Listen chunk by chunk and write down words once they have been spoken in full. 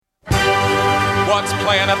what's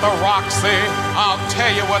playing at the Roxy. I'll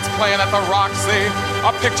tell you what's playing at the Roxy.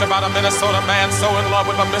 A picture about a Minnesota man so in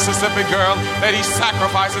love with a Mississippi girl that he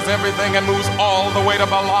sacrifices everything and moves all the way to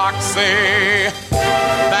Biloxi.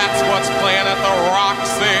 That's what's playing at the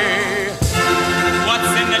Roxy.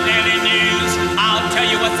 What's in the daily news? I'll tell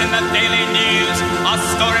you what's in the daily news. A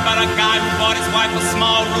story about a guy who bought his wife a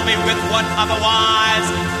small ruby with what otherwise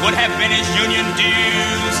would have been his union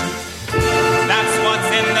dues. That's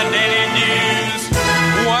what's in the daily news.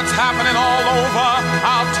 What's happening all over?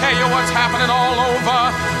 I'll tell you what's happening all over.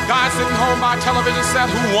 Guy sitting home by television set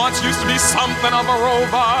who once used to be something of a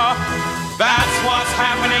rover. That's what's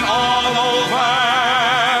happening all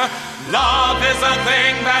over. Love is a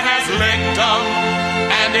thing that has licked 'em,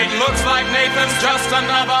 and it looks like Nathan's just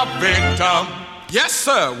another victim. Yes,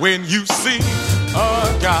 sir, when you see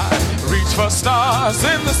a guy reach for stars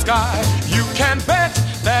in the sky, you can bet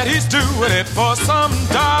that he's doing it for some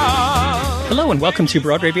dollars. Hello and welcome to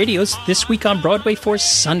Broadway Radio's This Week on Broadway for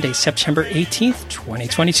Sunday, September 18th,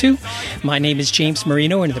 2022. My name is James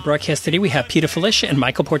Marino, and in the broadcast today we have Peter Felicia and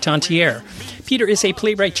Michael Portantiere. Peter is a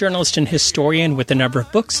playwright, journalist, and historian with a number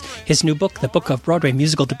of books. His new book, The Book of Broadway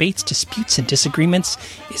Musical Debates, Disputes, and Disagreements,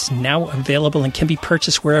 is now available and can be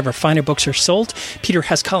purchased wherever finer books are sold. Peter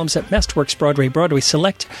has columns at Mestworks, Broadway, Broadway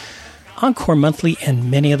Select, Encore Monthly,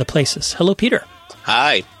 and many other places. Hello, Peter.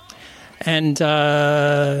 Hi. And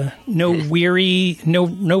no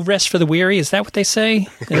rest for the weary. Is that what they say?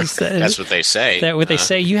 That's what they say. Is that what they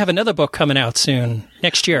say? You have another book coming out soon,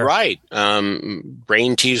 next year. Right.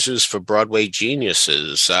 Brain teasers for Broadway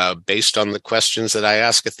geniuses, based on the questions that I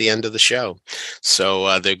ask at the end of the show.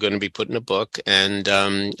 So they're going to be put in a book. And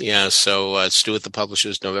so it's due at the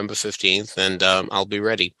publishers November 15th, and I'll be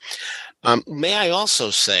ready. May I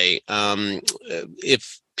also say,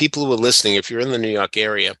 if people who are listening, if you're in the New York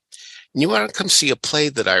area, and you want to come see a play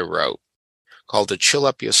that I wrote called To Chill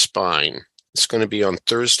Up Your Spine, it's going to be on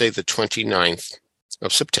Thursday, the 29th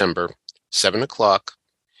of September, 7 o'clock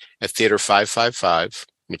at Theater 555,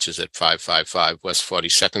 which is at 555 West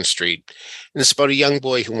 42nd Street. And it's about a young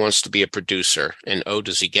boy who wants to be a producer, and oh,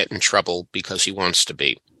 does he get in trouble because he wants to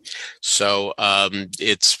be. So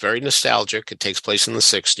it's very nostalgic. It takes place in the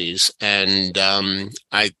 60s, and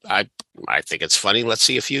I think it's funny. Let's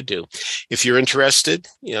see if you do. If you're interested,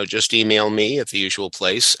 just email me at the usual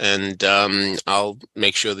place, and I'll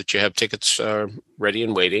make sure that you have tickets ready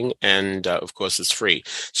and waiting. And of course, it's free.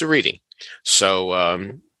 It's a reading, so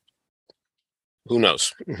who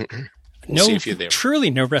knows? We'll see if you're there.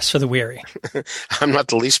 Truly no rest for the weary. I'm not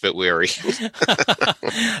the least bit weary.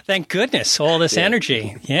 Thank goodness. All this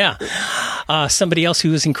energy. Yeah. Somebody else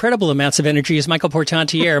who has incredible amounts of energy is Michael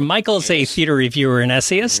Portantiere. Michael's a theater reviewer and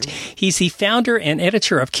essayist. He's the founder and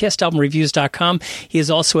editor of castalbumreviews.com. He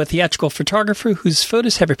is also a theatrical photographer whose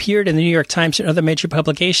photos have appeared in the New York Times and other major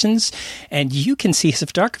publications. And you can see his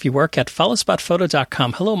photography work at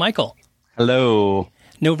followspotphoto.com. Hello, Michael. Hello.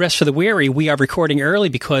 No rest for the weary. We are recording early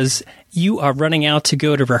because you are running out to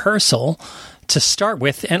go to rehearsal to start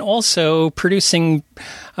with, and also producing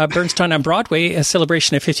Bernstein on Broadway, a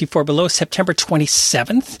celebration of 54 Below, September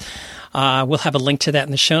 27th. We'll have a link to that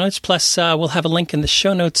in the show notes. Plus, we'll have a link in the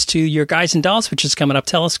show notes to your Guys and Dolls, which is coming up.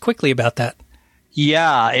 Tell us quickly about that.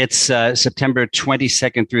 Yeah, it's September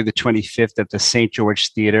 22nd through the 25th at the St.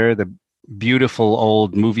 George Theater, the beautiful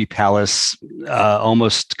old movie palace,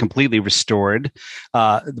 almost completely restored,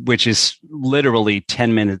 which is literally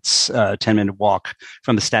 10-minute walk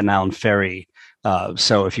from the Staten Island Ferry.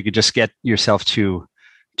 So if you could just get yourself to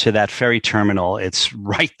that ferry terminal, it's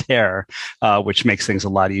right there, which makes things a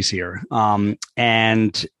lot easier.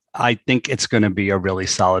 And I think it's going to be a really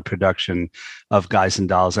solid production of Guys and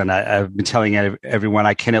Dolls. And I've been telling everyone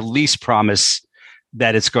I can at least promise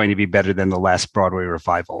that it's going to be better than the last Broadway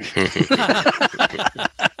revival.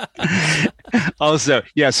 Also,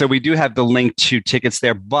 so we do have the link to tickets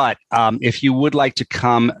there. But if you would like to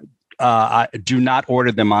come, do not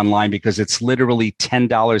order them online because it's literally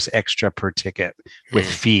 $10 extra per ticket with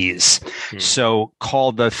fees. So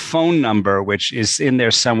call the phone number, which is in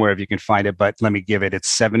there somewhere if you can find it, but let me give it.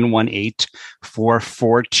 It's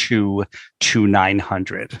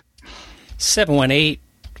 718-442-2900.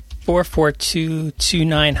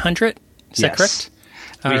 718-442-2900. Is that correct?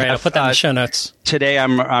 All right, I'll put that in the show notes. Today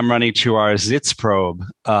I'm running to our Zitz probe,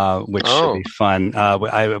 which should be fun.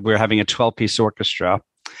 We're having a 12-piece orchestra.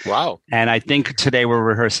 Wow. And I think today we're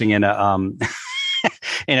rehearsing in a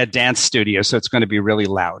in a dance studio, so it's going to be really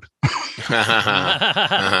loud.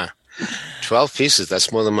 12 pieces.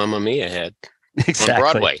 That's more than Mamma Mia had. Exactly. on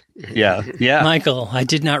Broadway. Yeah, yeah. Michael, I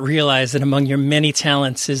did not realize that among your many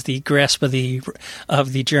talents is the grasp of the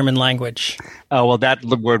German language. Oh, well, that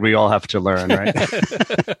word we all have to learn, right?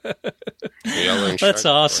 We all learn That's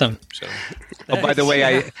awesome. So. Oh, by the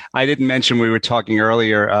way, I didn't mention we were talking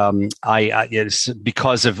earlier. It's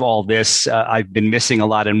because of all this, I've been missing a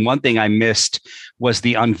lot. And one thing I missed was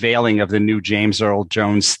the unveiling of the new James Earl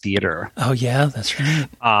Jones Theater. Oh, yeah, that's right.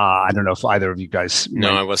 I don't know if either of you guys.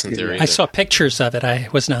 No, I wasn't there either. I saw pictures of it. I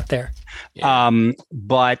was not there. Yeah.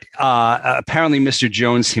 But apparently, Mr.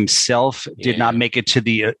 Jones himself did not make it to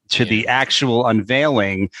the actual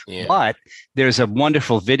unveiling. Yeah. But there's a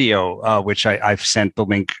wonderful video which I've sent the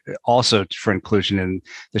link also for inclusion in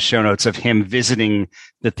the show notes of him visiting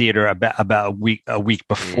the theater about a week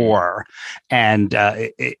before, and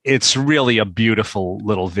it's really a beautiful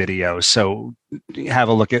little video. So have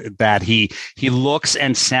a look at that. He looks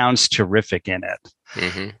and sounds terrific in it.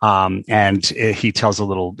 Mm-hmm. And he tells a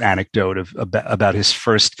little anecdote about his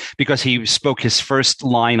first, because he spoke his first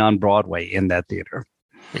line on Broadway in that theater.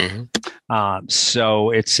 Mm-hmm.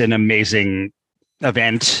 So it's an amazing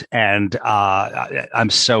event, and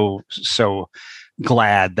I'm so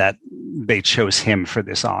glad that they chose him for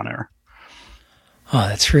this honor. Oh,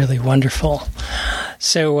 that's really wonderful.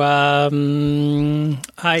 So,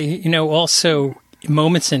 also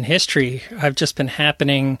moments in history have just been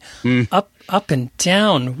happening up and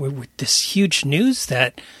down with this huge news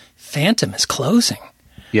that Phantom is closing.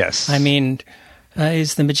 Yes. I mean,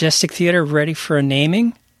 is the Majestic Theater ready for a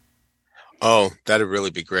naming? Oh, that'd really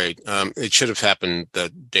be great. It should have happened the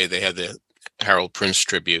day they had the Harold Prince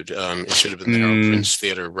tribute. It should have been the Harold Prince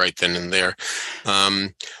Theater right then and there.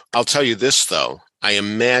 I'll tell you this, though. I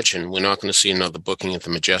imagine we're not going to see another booking at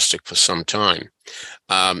the Majestic for some time.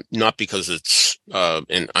 Not because it's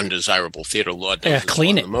an undesirable theater. Lord,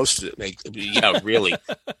 clean it. Really.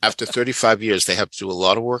 After 35 years, they have to do a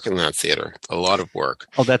lot of work in that theater. A lot of work.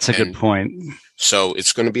 Oh, that's a good point. So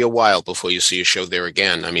it's going to be a while before you see a show there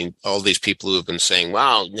again. I mean, all these people who have been saying,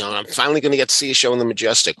 wow, I'm finally going to get to see a show in the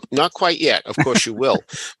Majestic. Not quite yet. Of course you will,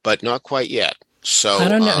 but not quite yet. So I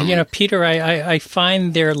don't know. Peter, I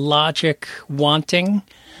find their logic wanting,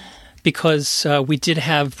 because we did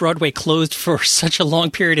have Broadway closed for such a long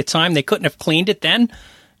period of time. They couldn't have cleaned it then.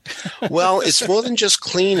 Well, it's more than just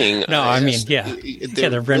cleaning. No, I mean,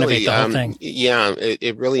 to renovate the whole thing. Yeah,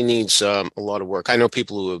 it really needs a lot of work. I know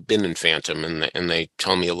people who have been in Phantom, and they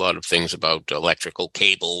tell me a lot of things about electrical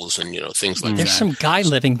cables and things like that. There's some guy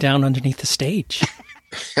living down underneath the stage.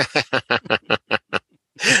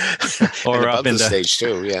 Or up in the stage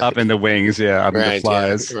too, up in the wings, up in the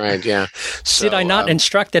flies. Yeah, right, yeah. So, did I not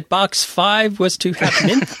instruct that box 5 was to have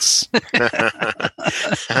mints?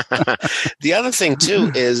 The other thing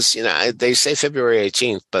too is, they say February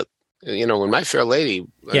 18th, but when My Fair Lady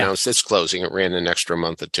announced its closing, it ran an extra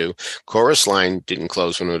month or two. Chorus Line didn't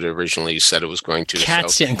close when it originally said it was going to.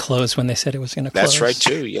 Cats didn't close when they said it was going to close. That's right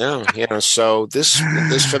too. Yeah. So this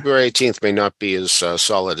February 18th may not be as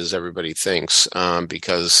solid as everybody thinks,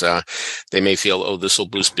 because they may feel, this will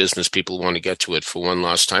boost business. People want to get to it for one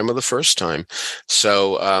last time or the first time.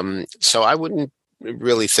 So I wouldn't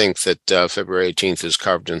really think that February 18th is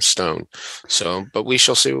carved in stone. So, but we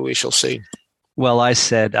shall see what we shall see. Well, I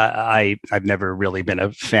said I've never really been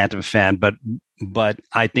a Phantom fan, but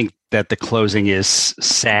I think that the closing is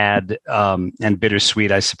sad and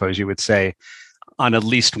bittersweet, I suppose you would say, on at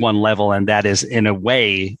least one level, and that is, in a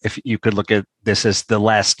way, if you could look at this as the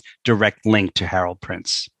last direct link to Harold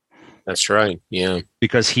Prince. That's right, yeah.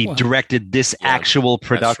 Because he directed this actual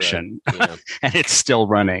production, right. And it's still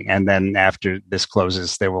running. And then after this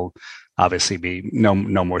closes, there will obviously be no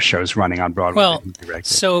more shows running on Broadway. Well,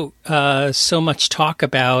 so much talk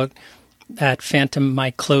about that Phantom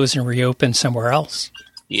might close and reopen somewhere else.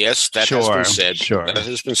 Yes, that has been said. Sure. That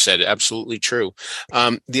has been said. Absolutely true.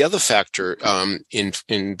 The other factor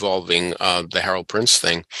involving the Harold Prince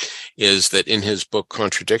thing is that in his book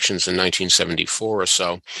Contradictions in 1974 or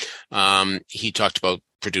so, he talked about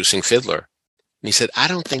producing Fiddler. And he said, I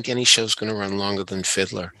don't think any show's going to run longer than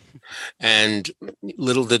Fiddler. And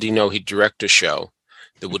little did he know he'd direct a show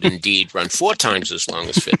that would indeed run 4 times as long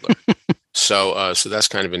as Fiddler. So that's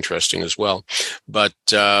kind of interesting as well. But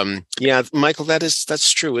Michael,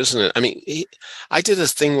 that's true, isn't it? I mean, I did a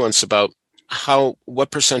thing once about what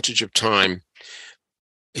percentage of time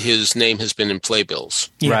his name has been in playbills.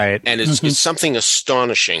 Yeah. Right. And it's something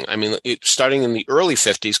astonishing. I mean, starting in the early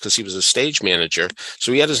 50s, because he was a stage manager,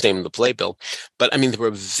 so he had his name in the playbill. But I mean, there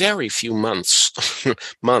were very few months.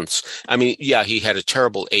 I mean, yeah, he had a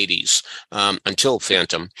terrible 80s until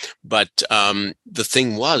Phantom. But the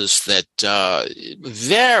thing was that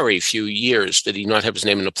very few years did he not have his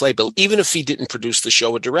name in the playbill, even if he didn't produce the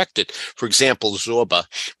show or direct it. For example, Zorba,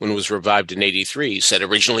 when it was revived in 83, said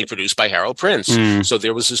originally produced by Harold Prince. So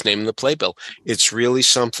there was his name in the playbill. It's really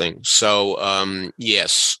something. So,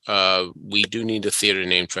 yes, we do need a theater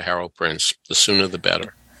name for Harold Prince. The sooner the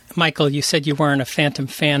better. Michael, you said you weren't a Phantom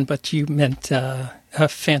fan, but you meant a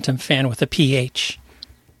Phantom fan with a PH.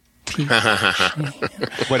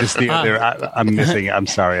 What is the other? I'm missing. I'm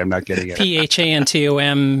sorry. I'm not getting it.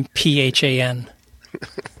 PHANTOM PHAN.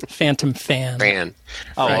 Phantom fan.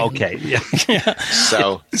 Oh, right. okay. Yeah.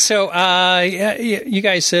 So you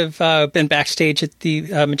guys have been backstage at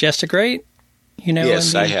the Majestic, right? You know.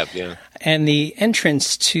 Yes, I have. Yeah. And the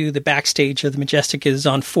entrance to the backstage of the Majestic is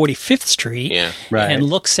on 45th Street. Yeah. Right. And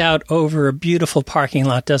looks out over a beautiful parking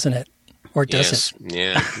lot, doesn't it? Or does Yes. it?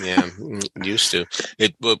 Yeah. Used to.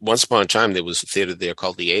 Once upon a time, there was a theater there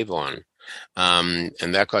called the Avon. And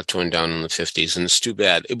that got torn down in the 50s, and it's too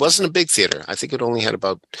bad. It wasn't a big theater. I think it only had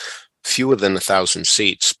about fewer than 1,000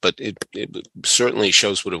 seats, but it certainly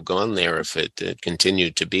shows would have gone there if it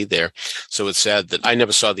continued to be there. So it's sad that I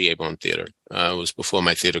never saw the Avon Theater. It was before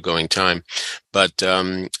my theater going time, but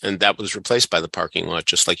and that was replaced by the parking lot,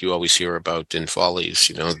 just like you always hear about in Follies.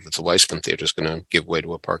 You know, that the Weissman Theater is going to give way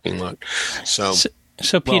to a parking lot. So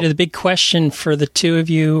Peter, the big question for the two of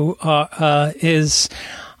you is.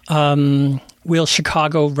 Will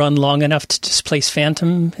Chicago run long enough to displace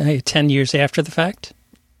Phantom 10 years after the fact?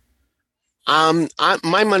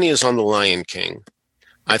 My money is on the Lion King.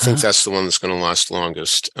 I think that's the one that's going to last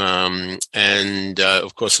longest. And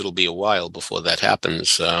of course, it'll be a while before that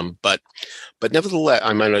happens. But nevertheless,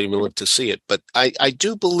 I might not even live to see it. But I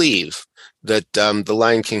do believe that the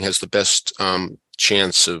Lion King has the best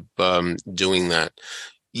chance of doing that.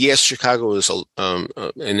 Yes, Chicago is an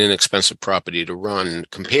inexpensive property to run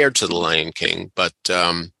compared to the Lion King, but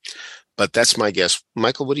that's my guess.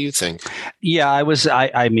 Michael, what do you think? Yeah,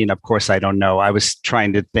 I mean, of course, I don't know. I was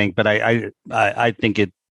trying to think, but I think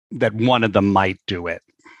that one of them might do it.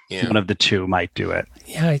 Yeah. One of the two might do it.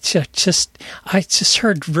 Yeah, I just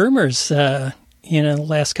heard rumors. The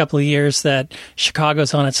last couple of years that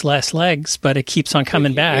Chicago's on its last legs, but it keeps on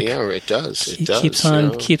coming back. Yeah, it does. It keeps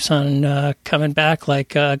on coming back like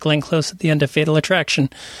Glenn Close at the end of Fatal Attraction.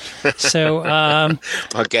 So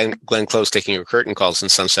again, Glenn Close taking her curtain calls in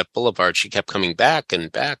Sunset Boulevard, she kept coming back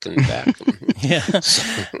and back and back. Yeah.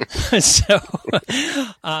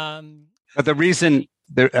 But the reason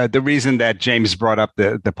that James brought up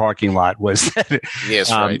the parking lot was that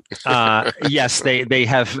yes, right. Yes, they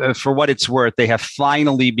have, for what it's worth, they have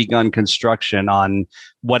finally begun construction on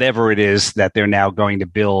whatever it is that they're now going to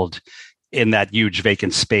build in that huge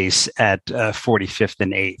vacant space at 45th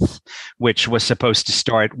and 8th, which was supposed to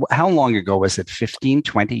start. How long ago was it? 15,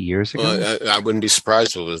 20 years ago? Well, I wouldn't be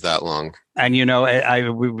surprised if it was that long. And,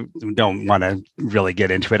 we don't want to really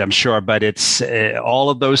get into it, I'm sure, but it's all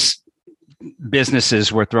of those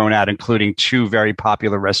businesses were thrown out, including two very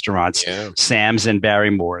popular restaurants, Sam's and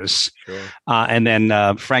Barrymore's. Sure. And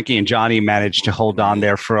then Frankie and Johnny managed to hold on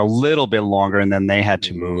there for a little bit longer, and then they had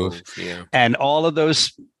to move. Yeah. And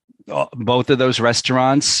both of those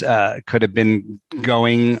restaurants could have been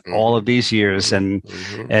going all of these years, and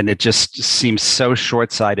it just seems so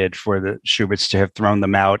short-sighted for the Schuberts to have thrown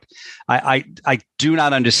them out. I do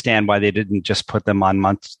not understand why they didn't just put them on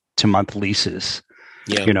month-to-month leases.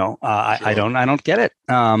 Yeah. I don't get it.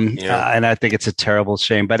 And I think it's a terrible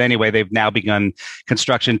shame. But anyway, they've now begun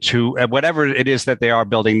construction to whatever it is that they are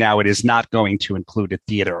building now. It is not going to include a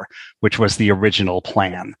theater, which was the original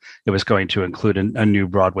plan. It was going to include a new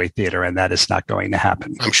Broadway theater, and that is not going to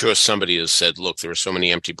happen. I'm sure somebody has said, look, there are so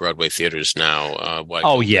many empty Broadway theaters now. Why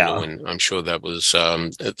and I'm sure that was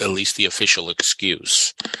at least the official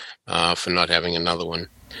excuse for not having another one.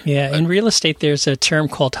 Yeah, in real estate, there's a term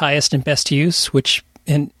called highest and best use, which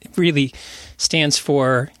really stands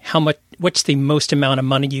for what's the most amount of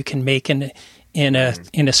money you can make in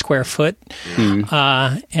a square foot,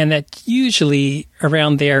 and that usually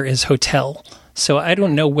around there is hotel. So I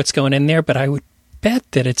don't know what's going in there, but I would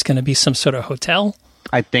bet that it's going to be some sort of hotel.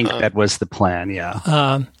 I think that was the plan.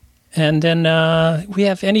 Yeah. And then we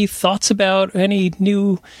have any thoughts about any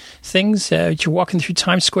new things? You're walking through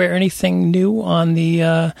Times Square. Anything new on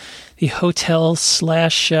the hotel /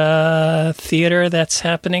 theater that's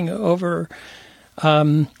happening over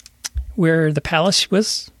where the Palace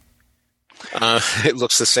was? It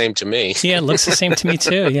looks the same to me. Yeah, it looks the same to me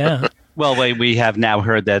too. Yeah. Well, we have now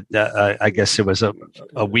heard that I guess it was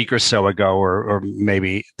a week or so ago, or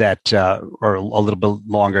maybe that, or a little bit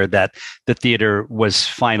longer, that the theater was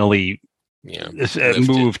finally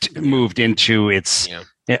moved into its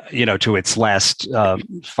to its last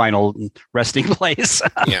final resting place.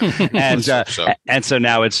 And so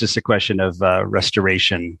now it's just a question of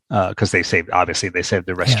restoration, because they saved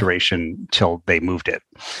the restoration till they moved it.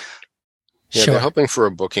 Yeah, They're hoping for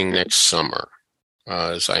a booking next summer,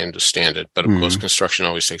 as I understand it. But of course, construction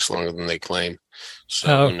always takes longer than they claim.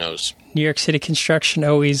 So who knows? New York City construction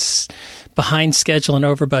always behind schedule and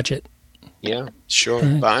over budget. Yeah, sure.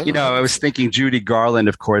 I was thinking Judy Garland,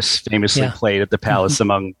 of course, famously played at the Palace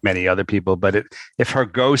among many other people. But if her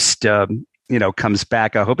ghost, comes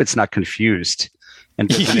back, I hope it's not confused and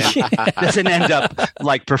doesn't end up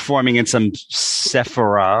like performing in some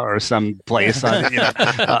Sephora or some place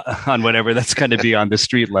on whatever that's going to be on the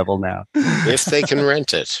street level now. If they can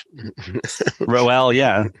rent it. Well,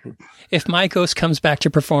 yeah. If my ghost comes back to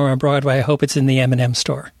perform on Broadway, I hope it's in the M&M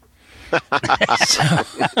store. Or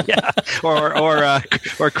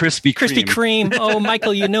Krispy Kreme. Oh,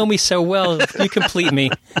 Michael, you know me so well. You complete me.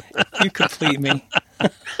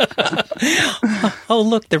 Oh,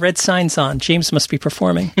 look, the red sign's on. James must be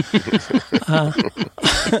performing.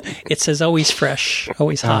 It says always fresh,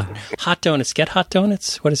 always hot. Hot donuts. Get hot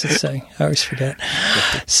donuts? What does it say? I always forget.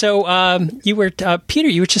 So you were, Peter,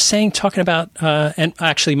 you were just talking about, and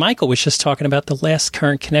actually Michael was just talking about the last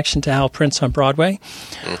current connection to Hal Prince on Broadway.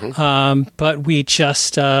 But we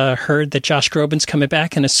just heard that Josh Groban's coming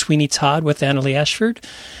back in a Sweeney Todd with Annalee Ashford.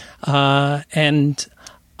 And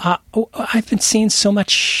I've been seeing so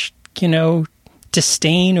much,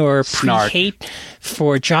 disdain or pre-hate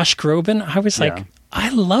for Josh Groban. I was like, I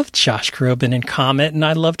love Josh Groban in Comet, and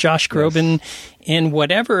I love Josh Groban in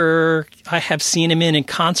whatever I have seen him in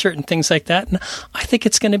concert and things like that. And I think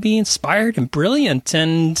it's going to be inspired and brilliant.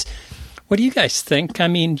 And what do you guys think? I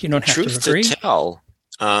mean, you don't have to agree. Truth to tell,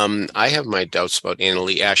 I have my doubts about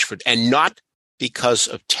Annalee Ashford, and not because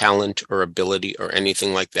of talent or ability or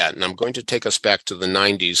anything like that. And I'm going to take us back to the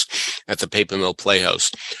 90s at the Paper Mill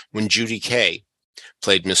Playhouse when Judy Kay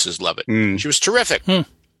played Mrs. Lovett. She was terrific. Don't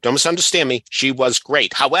misunderstand me. She was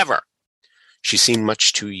great. However, she seemed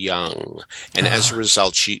much too young. And as a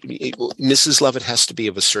result, Mrs. Lovett has to be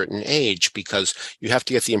of a certain age, because you have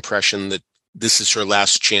to get the impression that this is her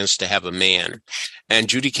last chance to have a man. And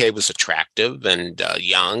Judy Kay was attractive and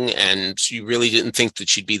young, and you really didn't think that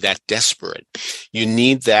she'd be that desperate. You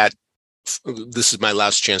need that, this is my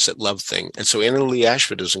last chance at love thing. And so Annalee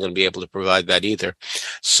Ashford isn't going to be able to provide that either.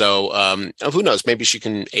 So who knows? Maybe she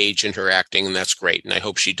can age in her acting, and that's great. And I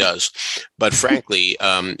hope she does. But frankly,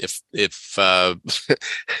 if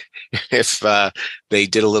they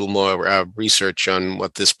did a little more research on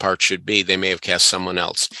what this part should be, they may have cast someone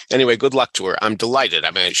else. Anyway, good luck to her. I'm delighted.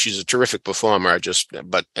 I mean, she's a terrific performer.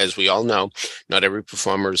 But as we all know, not every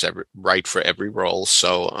performer is right for every role.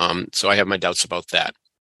 So I have my doubts about that.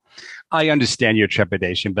 I understand your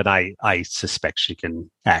trepidation, but I suspect she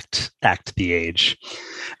can act the age.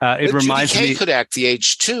 It reminds Judy Kay me could act the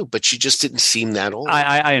age too, but she just didn't seem that old.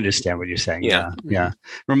 I understand what you're saying. Yeah.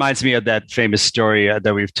 Reminds me of that famous story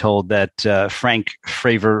that we've told that Frank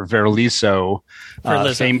Fraver Verliso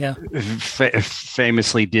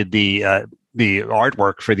famously did the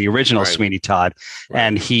artwork for the original Sweeney Todd,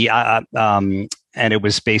 and he and it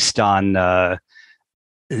was based on.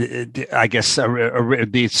 I guess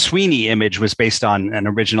the Sweeney image was based on an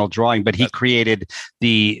original drawing, but he created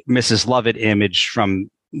the Mrs. Lovett image from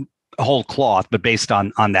whole cloth, but based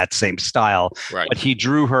on that same style. Right. But he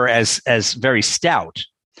drew her as very stout,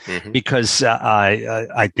 because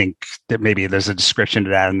I think that maybe there's a description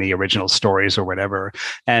of that in the original stories or whatever.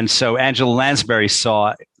 And so Angela Lansbury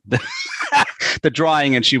saw the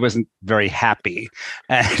drawing, and she wasn't very happy,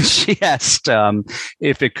 and she asked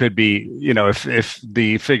if it could be, if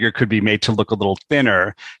the figure could be made to look a little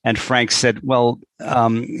thinner. And Frank said, "Well,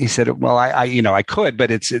 I could, but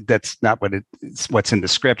that's not what's in the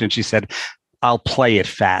script." And she said, "I'll play it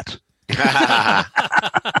fat."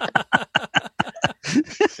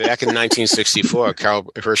 Back in 1964, Carl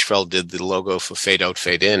Hirschfeld did the logo for Fade Out,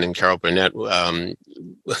 Fade In, and Carol Burnett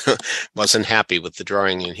wasn't happy with the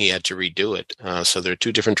drawing, and he had to redo it. So there are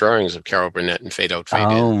two different drawings of Carol Burnett and Fade Out, Fade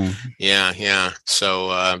In. Yeah.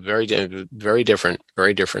 So very different.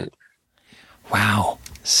 Wow.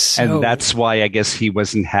 So, and that's why I guess he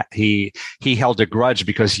wasn't. He held a grudge,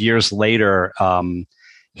 because years later,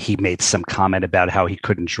 he made some comment about how he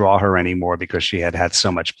couldn't draw her anymore because she had had so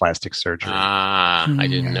much plastic surgery. I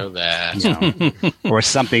didn't know that. Or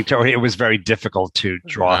something. Or it was very difficult to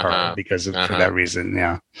draw her because for that reason.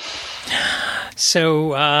 Yeah.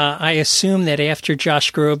 So I assume that after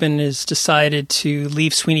Josh Groban has decided to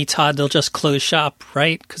leave Sweeney Todd, they'll just close shop,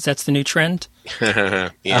 right? Because that's the new trend.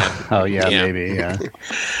 Yeah. Maybe. Yeah.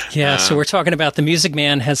 Yeah. So we're talking about The Music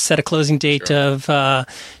Man has set a closing date of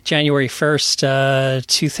January 1st,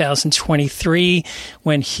 2023,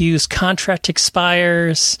 when Hugh's contract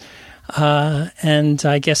expires. And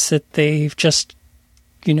I guess that they've just,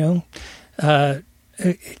 it's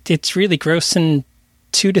really grossing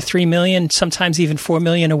 $2 to $3 million, sometimes even $4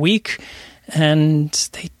 million a week, and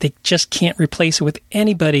they just can't replace it with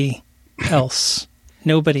anybody else.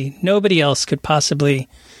 Nobody else could possibly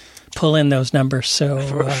pull in those numbers. So,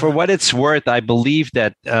 for what it's worth, I believe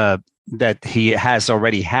that that he has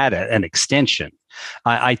already had an extension.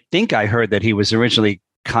 I think I heard that he was originally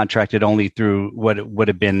contracted only through what would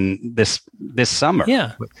have been this summer.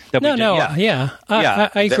 Yeah. I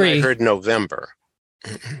agree. Then I heard November.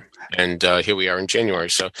 And here we are in January.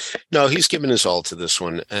 So, no, he's given his all to this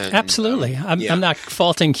one. And, absolutely. I'm not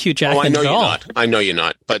faulting Hugh Jackman at all. I know you're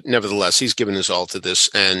not. But nevertheless, he's given his all to this.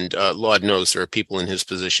 And Lord knows there are people in his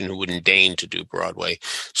position who wouldn't deign to do Broadway.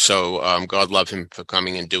 So God love him for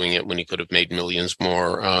coming and doing it when he could have made millions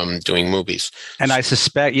more doing movies. And I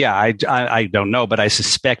suspect, I don't know, but I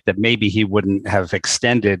suspect that maybe he wouldn't have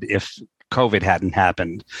extended if COVID hadn't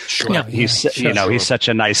happened. Sure. No, he's such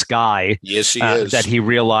a nice guy. Yes, he is. That he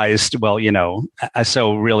realized,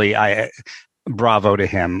 so really bravo to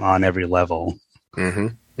him on every level.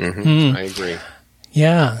 I agree.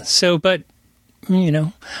 Yeah. So, but as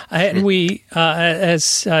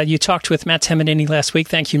you talked with Matt Temenini last week,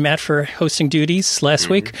 thank you, Matt, for hosting duties last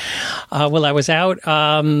week. While I was out,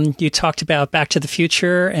 you talked about Back to the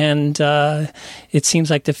Future, and it seems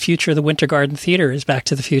like the future of the Winter Garden Theater is Back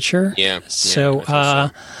to the Future. Yeah. So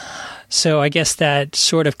I guess that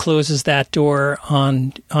sort of closes that door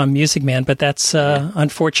on Music Man, but that's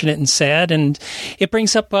unfortunate and sad. And it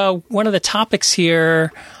brings up one of the topics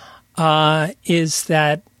here is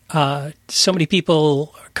that so many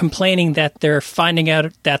people complaining that they're finding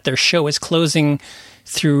out that their show is closing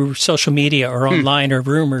through social media or online or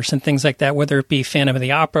rumors and things like that, whether it be Phantom of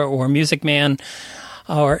the Opera or Music Man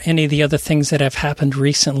or any of the other things that have happened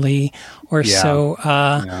recently or so.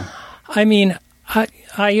 I mean,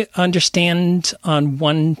 I understand on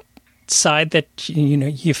one side that,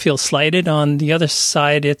 you feel slighted. On the other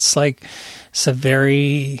side, it's like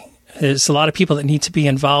there's a lot of people that need to be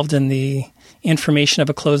involved in the information of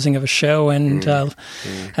a closing of a show, and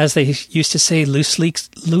as they used to say, loose lips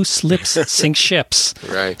sink ships.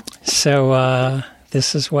 Right. So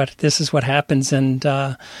this is what happens, and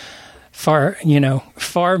far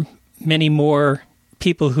many more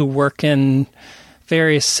people who work in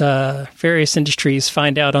various industries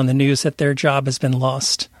find out on the news that their job has been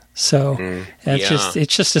lost. So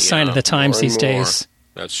it's just a sign of the times these days.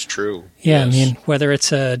 That's true. Yeah, yes. I mean, whether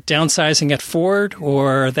it's a downsizing at Ford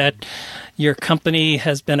or that your company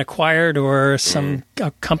has been acquired or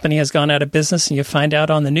a company has gone out of business and you find out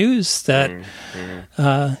on the news that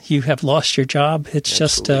you have lost your job, it's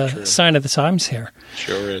just a sign of the times here.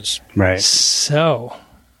 Sure is. Right. So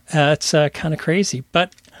it's kind of crazy.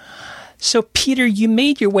 But so, Peter, you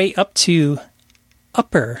made your way up to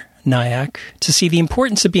Upper Nyack to see the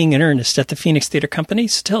importance of being in earnest at the Phoenix Theater Company.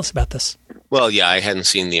 So tell us about this. Well, yeah, I hadn't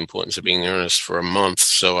seen the importance of being in earnest for a month,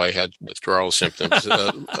 so I had withdrawal symptoms.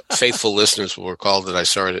 Faithful listeners will recall that I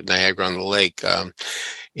saw it at Niagara-on-the-Lake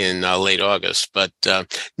in late August. But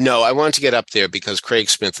no, I wanted to get up there because Craig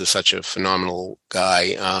Smith is such a phenomenal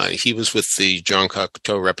guy. He was with the John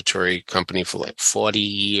Cocteau Repertory Company for like 40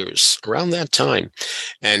 years, around that time,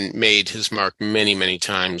 and made his mark many, many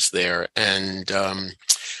times there. And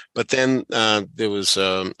but then there was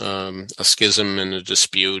a schism and a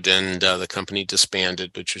dispute, and the company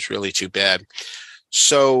disbanded, which was really too bad.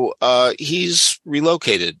 So he's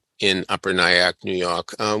relocated in Upper Nyack, New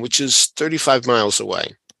York, which is 35 miles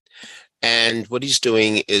away. And what he's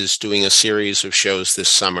doing is doing a series of shows this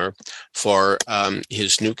summer for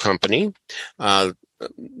his new company, the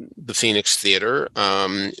Phoenix Theater.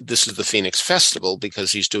 This is the Phoenix Festival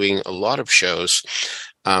because he's doing a lot of shows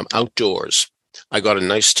outdoors. I got a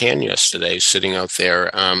nice tan yesterday sitting out there.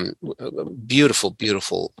 Beautiful,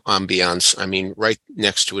 beautiful ambiance. I mean, right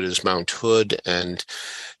next to it is Mount Hood, and,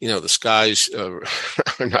 the skies are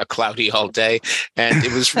not cloudy all day. And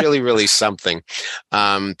it was really, really something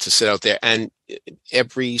to sit out there. And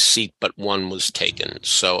every seat but one was taken.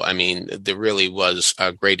 So, I mean, there really was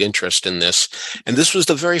a great interest in this. And this was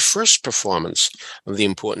the very first performance of The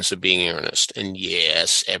Importance of Being Earnest. And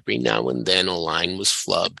yes, every now and then a line was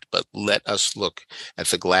flubbed, but let us look at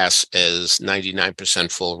the glass as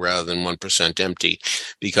 99% full rather than 1% empty,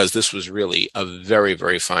 because this was really a very,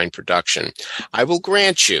 very fine production. I will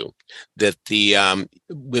grant you that the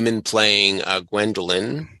women playing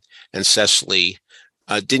Gwendolyn and Cecily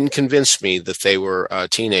didn't convince me that they were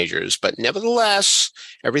teenagers, but nevertheless,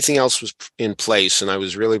 everything else was in place, and I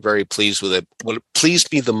was really very pleased with it. What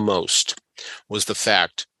pleased me the most was the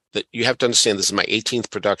fact that you have to understand this is my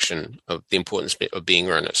 18th production of The Importance of Being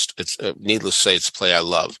Earnest. It's needless to say, it's a play I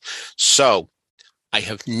love. So I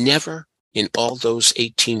have never in all those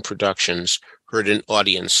 18 productions heard an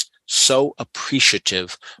audience so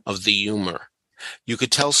appreciative of the humor. You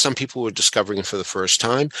could tell some people were discovering it for the first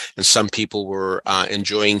time, and some people were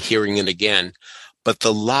enjoying hearing it again. But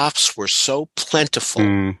the laughs were so plentiful,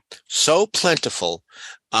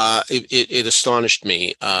 it astonished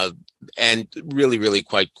me, and really, really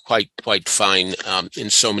quite fine in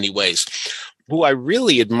so many ways. Who I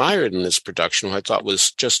really admired in this production, who I thought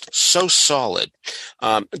was just so solid,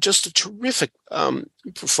 just a terrific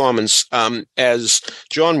performance as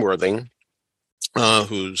John Worthing,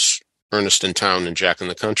 who's Ernest in Town and Jack in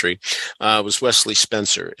the Country, was Wesley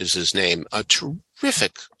Spencer is his name. A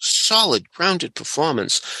terrific, solid, grounded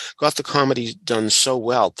performance. Got the comedy done so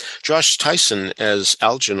well. Josh Tyson as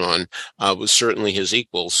Algernon was certainly his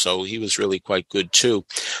equal, so he was really quite good too.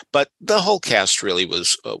 But the whole cast really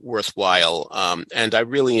was worthwhile, and I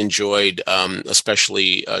really enjoyed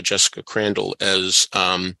especially Jessica Crandall as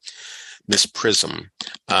Miss Prism.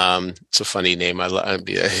 It's a funny name.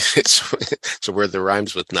 It's a word that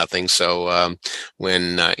rhymes with nothing. So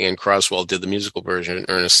when Anne Croswell did the musical version,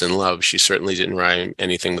 Ernest in Love, she certainly didn't rhyme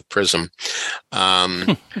anything with Prism.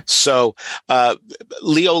 So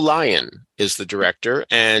Leo Lyon is the director,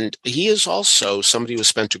 and he is also somebody who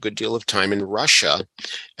spent a good deal of time in Russia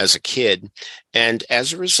as a kid. And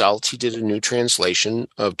as a result, he did a new translation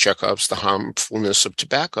of Chekhov's The Harmfulness of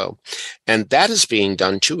Tobacco. And that is being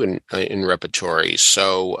done too in repertory.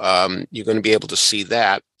 So you're going to be able to see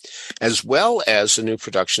that, as well as a new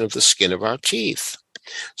production of The Skin of Our Teeth.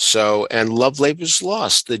 So, and Love Labor's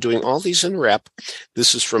Lost. They're doing all these in rep.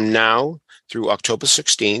 This is from now through October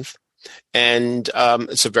 16th. And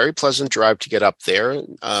it's a very pleasant drive to get up there.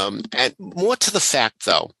 And more to the fact,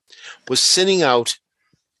 though, was sitting out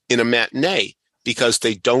in a matinee, because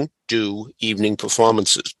they don't do evening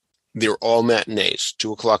performances. They're all matinees,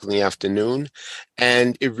 2:00 in the afternoon.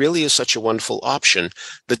 And it really is such a wonderful option.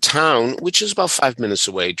 The town, which is about 5 minutes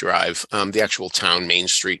away drive, the actual town, Main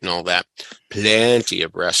Street and all that, plenty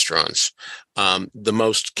of restaurants. The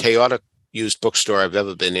most chaotic used bookstore I've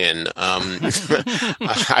ever been in.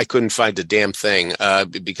 I couldn't find a damn thing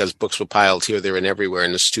because books were piled here, there, and everywhere,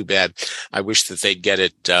 and it's too bad. I wish that they'd get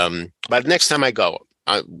it. But next time I go,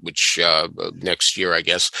 which next year, I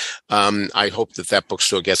guess, I hope that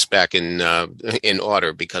bookstore gets back in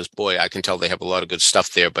order, because, boy, I can tell they have a lot of good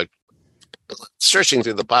stuff there, but searching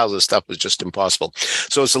through the piles of stuff was just impossible.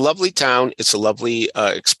 So it's a lovely town. It's a lovely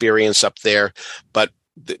experience up there, but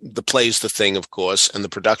the play's the thing, of course, and the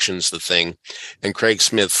production's the thing. And Craig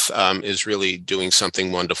Smith is really doing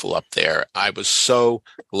something wonderful up there. I was so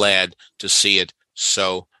glad to see it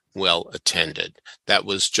so well attended. That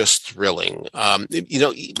was just thrilling. How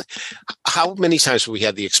many times have we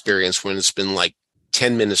had the experience when it's been like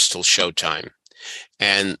 10 minutes till showtime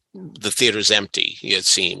and the theater's empty, it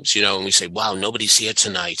seems, and we say, wow, nobody's here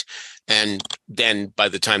tonight. And then by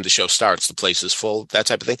the time the show starts, the place is full, that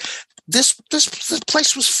type of thing. This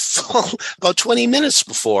place was full about 20 minutes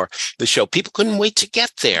before the show. People couldn't wait to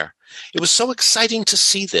get there. It was so exciting to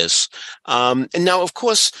see this. And now, of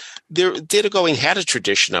course, theater going had a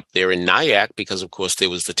tradition up there in Nyack, because, of course, there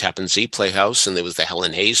was the Tappan Zee Playhouse and there was the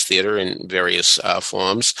Helen Hayes Theater in various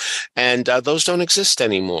forms. And those don't exist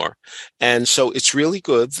anymore. And so it's really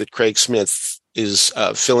good that Craig Smith is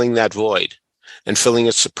filling that void and filling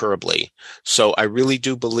it superbly. So I really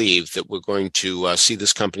do believe that we're going to see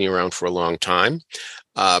this company around for a long time,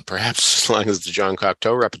 perhaps as long as the John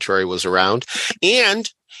Cocteau repertory was around. And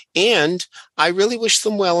I really wish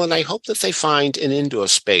them well, and I hope that they find an indoor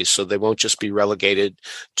space so they won't just be relegated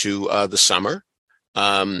to the summer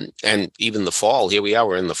and even the fall. Here we are,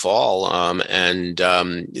 we're in the fall, and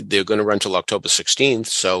they're going to run till October 16th.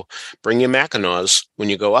 So bring your Mackinaws when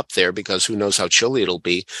you go up there, because who knows how chilly it'll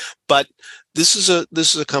be. But this is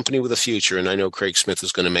a company with a future, and I know Craig Smith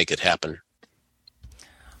is going to make it happen.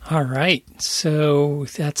 All right. So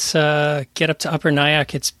that's get up to Upper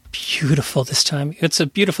Nyack. It's beautiful this time. It's a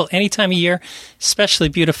beautiful any time of year, especially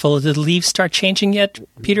beautiful. Did the leaves start changing yet,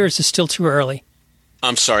 Peter, or is it still too early?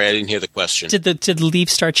 I'm sorry, I didn't hear the question. Did the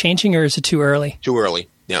leaves start changing, or is it too early? Too early.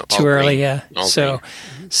 Yeah. Too early, yeah. All So,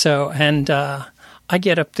 green. I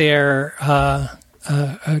get up there a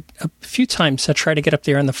few times. I try to get up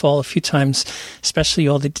there in the fall a few times, especially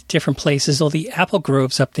all the different places. All the apple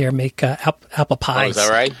groves up there make apple pies. Oh, is that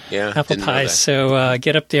right? Yeah. Apple pies. So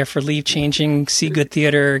get up there for leaf changing, see good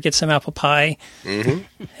theater, get some apple pie.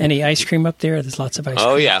 Mm-hmm. Any ice cream up there? There's lots of ice cream.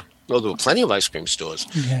 Oh, yeah. Well, there were plenty of ice cream stores.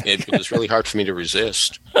 Yeah. It was really hard for me to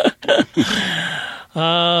resist.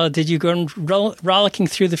 Did you go rollicking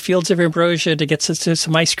through the fields of ambrosia to get to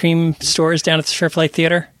some ice cream stores down at the Surflight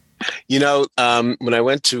Theater? You know, when I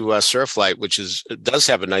went to Surflight, which does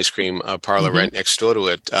have an ice cream parlor right next door to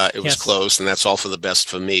it, it was closed, and that's all for the best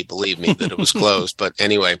for me. Believe me that it was closed. But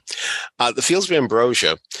anyway, The Fields of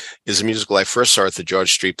Ambrosia is a musical I first saw at the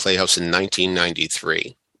George Street Playhouse in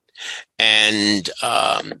 1993. And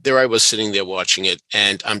there I was sitting there watching it,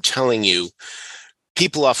 and I'm telling you,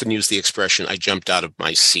 people often use the expression, I jumped out of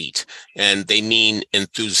my seat, and they mean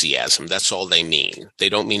enthusiasm. That's all they mean. They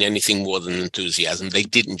don't mean anything more than enthusiasm. They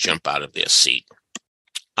didn't jump out of their seat.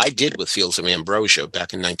 I did with Fields of Ambrosia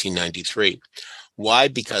back in 1993. Why?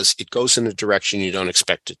 Because it goes in a direction you don't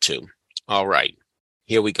expect it to. All right,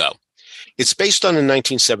 here we go. It's based on a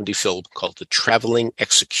 1970 film called The Traveling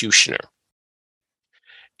Executioner.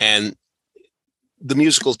 And the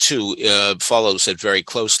musical, too, follows it very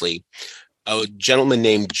closely. A gentleman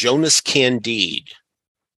named Jonas Candide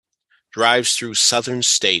drives through southern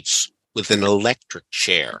states with an electric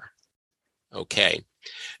chair. Okay.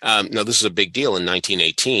 Now, this is a big deal in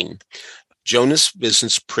 1918. Jonas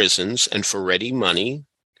visits prisons and for ready money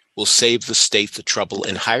will save the state the trouble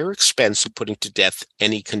and higher expense of putting to death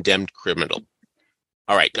any condemned criminal.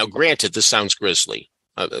 All right. Now, granted, this sounds grisly.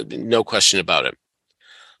 No question about it.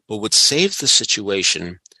 But what saved the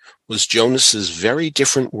situation was Jonas's very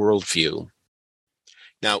different worldview.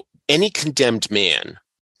 Now, any condemned man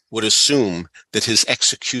would assume that his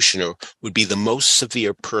executioner would be the most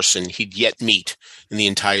severe person he'd yet meet in the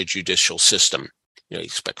entire judicial system. You know, you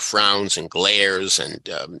expect frowns and glares and,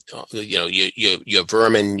 you're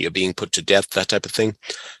vermin, you're being put to death, that type of thing.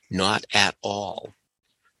 Not at all.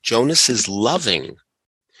 Jonas is loving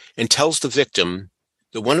and tells the victim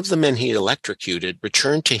that one of the men he electrocuted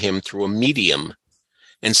returned to him through a medium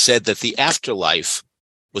and said that the afterlife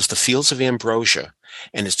was the Fields of Ambrosia,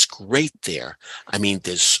 and it's great there. I mean,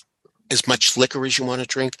 there's as much liquor as you want to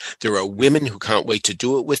drink. There are women who can't wait to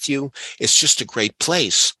do it with you. It's just a great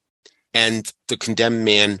place. And the condemned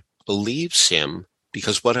man believes him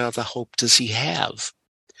because what other hope does he have?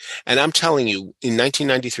 And I'm telling you, in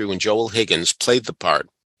 1993, when Joel Higgins played the part,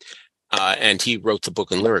 and he wrote the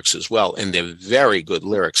book and lyrics as well, and they're very good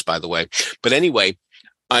lyrics, by the way. But anyway,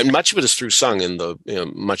 much of it is through sung in the,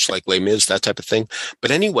 much like Les Mis, that type of thing.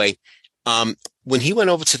 But anyway, when he went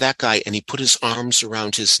over to that guy and he put his arms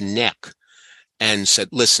around his neck and said,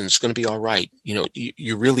 listen, it's going to be all right. You know,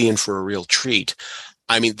 you're really in for a real treat.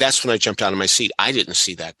 I mean, that's when I jumped out of my seat. I didn't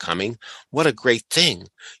see that coming. What a great thing,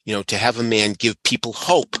 to have a man give people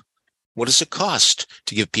hope. What does it cost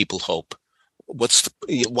to give people hope?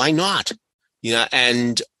 Why not?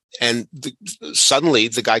 And suddenly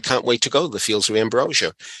the guy can't wait to go to the Fields of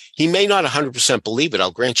Ambrosia. He may not 100% believe it.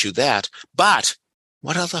 I'll grant you that. But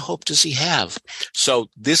what other hope does he have? So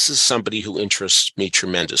this is somebody who interests me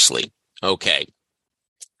tremendously. Okay.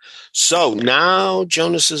 So now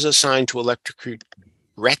Jonas is assigned to electrocute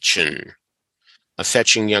Gretchen, a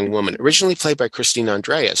fetching young woman, originally played by Christine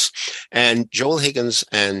Andreas. And Joel Higgins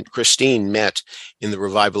and Christine met in the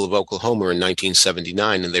revival of Oklahoma in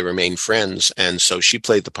 1979, and they remained friends. And so she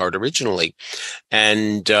played the part originally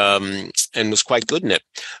and was quite good in it.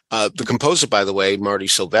 The composer, by the way, Marty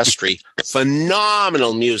Silvestri,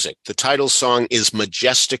 phenomenal music. The title song is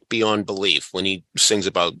majestic beyond belief when he sings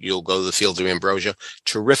about you'll go to the Fields of Ambrosia.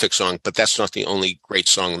 Terrific song, but that's not the only great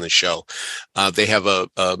song in the show. They have a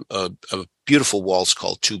beautiful waltz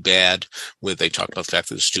called Too Bad, where they talk about the fact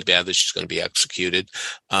that it's too bad that she's going to be executed.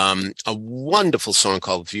 A wonderful song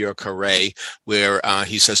called Vieux Carré, where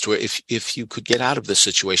he says to her, if you could get out of this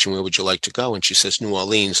situation, where would you like to go? And she says, New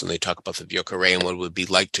Orleans. And they talk about the Vieux Carré and what it would be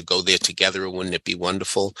like to go there together. Wouldn't it be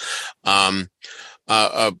wonderful? A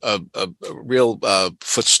real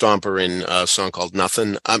foot stomper in a song called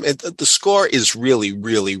Nothing. The score is really,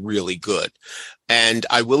 really, really good. And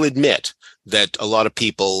I will admit that a lot of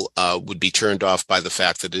people would be turned off by the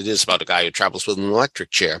fact that it is about a guy who travels with an electric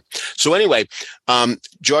chair. So anyway,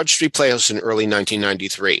 George Street Playhouse in early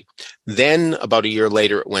 1993. Then about a year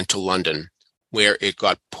later, it went to London, where it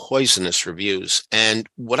got poisonous reviews. And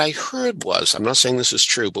what I heard was, I'm not saying this is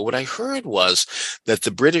true, but what I heard was that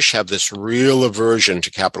the British have this real aversion to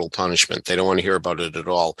capital punishment. They don't want to hear about it at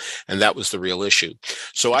all. And that was the real issue.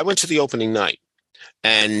 So I went to the opening night.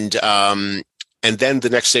 And then the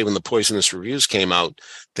next day when the poisonous reviews came out,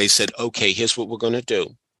 they said, okay, here's what we're going to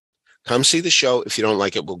do. Come see the show. If you don't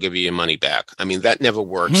like it, we'll give you your money back. I mean, that never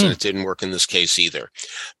works, and it didn't work in this case either.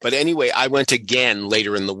 But anyway, I went again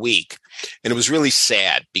later in the week, and it was really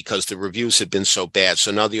sad because the reviews had been so bad. So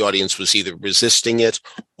now the audience was either resisting it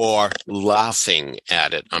or laughing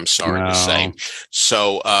at it, I'm sorry to say.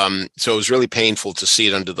 So it was really painful to see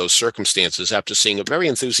it under those circumstances after seeing a very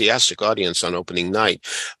enthusiastic audience on opening night,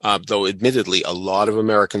 though admittedly a lot of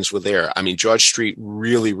Americans were there. I mean, George Street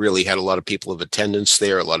really, really had a lot of people of attendance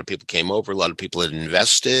there. A lot of people came over. A lot of people had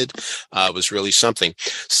invested. It was really something.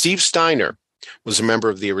 Steve Steiner was a member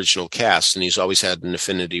of the original cast, and he's always had an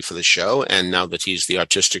affinity for the show. And now that he's the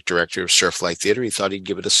artistic director of Surflight Theater, he thought he'd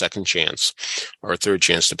give it a second chance or a third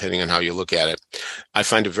chance, depending on how you look at it. I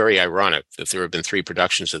find it very ironic that there have been 3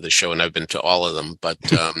 productions of the show, and I've been to all of them. But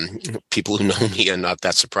people who know me are not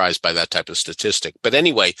that surprised by that type of statistic. But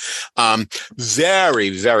anyway,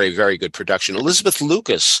 very, very, very good production. Elizabeth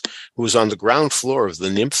Lucas, who was on the ground floor of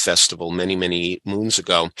the Nymph Festival many, many moons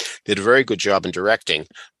ago, did a very good job in directing.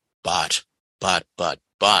 But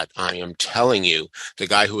I am telling you, the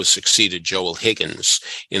guy who has succeeded Joel Higgins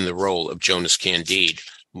in the role of Jonas Candide,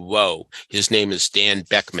 whoa, his name is Dan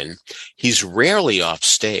Beckman. He's rarely off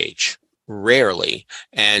stage, rarely,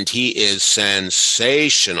 and he is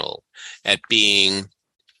sensational at being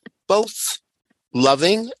both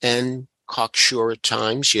loving and cocksure at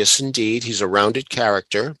times. Yes, indeed, he's a rounded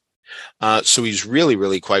character. So he's really,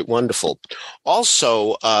 really quite wonderful.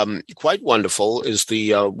 Also, quite wonderful is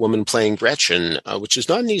the woman playing Gretchen, which is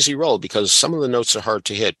not an easy role because some of the notes are hard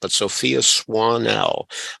to hit. But Sophia Swanell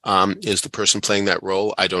is the person playing that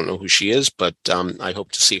role. I don't know who she is, but I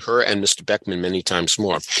hope to see her and Mr. Beckman many times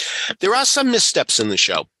more. There are some missteps in the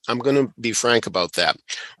show. I'm going to be frank about that.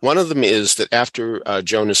 One of them is that after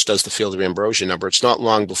Jonas does the Field of Ambrosia number, it's not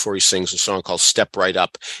long before he sings a song called Step Right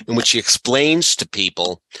Up, in which he explains to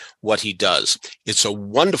people what he does. It's a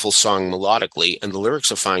wonderful song melodically, and the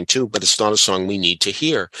lyrics are fine too, but it's not a song we need to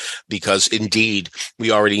hear because, indeed,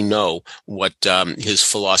 we already know what his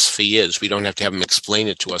philosophy is. We don't have to have him explain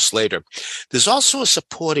it to us later. There's also a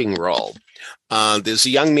supporting role. There's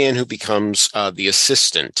a young man who becomes the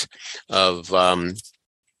assistant of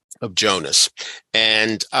Jonas.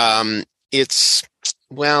 And it's,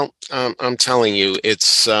 well, I'm telling you,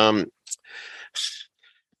 it's a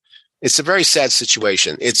very sad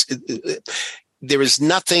situation. There is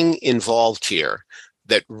nothing involved here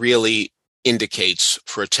that really indicates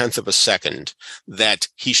for a tenth of a second that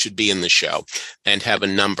he should be in the show and have a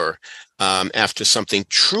number after something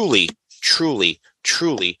truly, truly,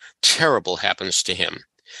 truly terrible happens to him.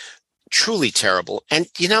 Truly terrible. And,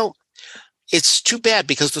 you know, it's too bad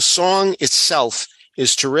because the song itself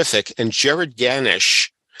is terrific, and Jared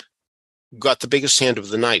Ganesh got the biggest hand of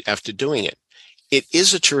the night after doing it. It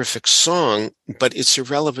is a terrific song, but it's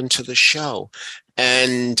irrelevant to the show.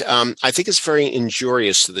 And I think it's very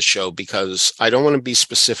injurious to the show because I don't want to be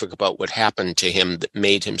specific about what happened to him that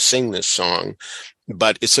made him sing this song,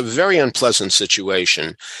 but it's a very unpleasant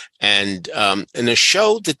situation. And in a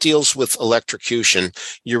show that deals with electrocution,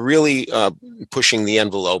 you're really pushing the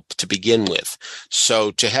envelope to begin with.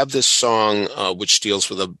 So to have this song, which deals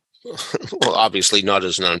with a well, obviously not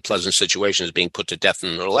as an unpleasant situation as being put to death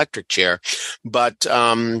in an electric chair, but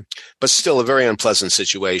still a very unpleasant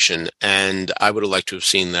situation. And I would have liked to have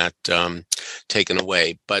seen that taken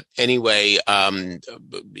away. But anyway,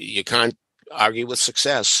 you can't argue with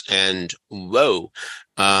success. And whoa,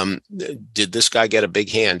 did this guy get a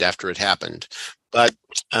big hand after it happened? But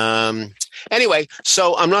anyway,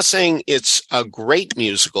 so I'm not saying it's a great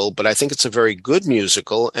musical, but I think it's a very good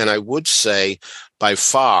musical. And I would say by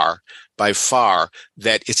far,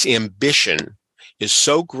 that its ambition is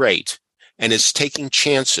so great and its taking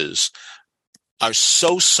chances are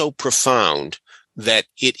so profound that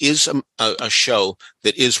it is a show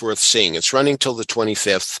that is worth seeing. It's running till the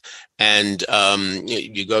 25th, and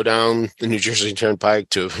you go down the New Jersey Turnpike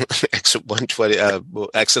to exit 120,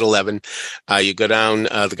 exit 11. You go down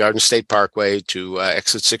the Garden State Parkway to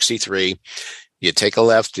exit 63. You take a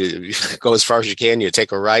left, you go as far as you can, you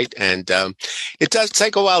take a right, and it does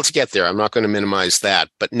take a while to get there. I'm not going to minimize that,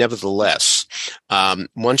 but nevertheless,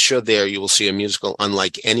 Once you're there, you will see a musical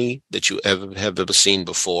unlike any that you have ever seen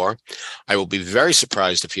before. I will be very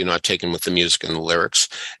surprised if you're not taken with the music and the lyrics.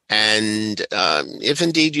 And if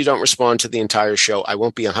indeed you don't respond to the entire show, I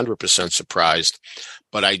won't be 100% surprised.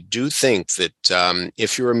 But I do think that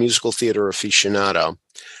if you're a musical theater aficionado,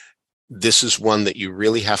 this is one that you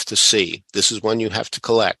really have to see. This is one you have to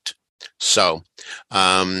collect. So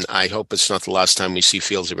I hope it's not the last time we see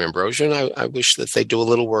Fields of Ambrosia, and I wish that they do a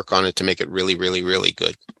little work on it to make it really, really, really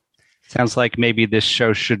good. Sounds like maybe this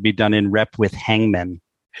show should be done in rep with Hangmen.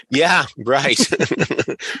 Yeah, right.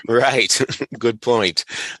 Right. Good point.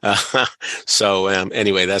 So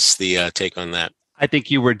anyway, that's the take on that. I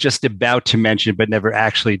think you were just about to mention, but never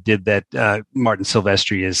actually did, that Martin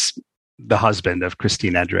Silvestri is the husband of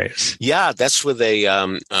Christine Andreas. Yeah, that's where they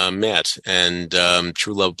met, and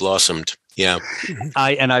true love blossomed. Yeah,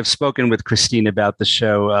 I've spoken with Christine about the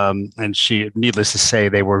show, and she, needless to say,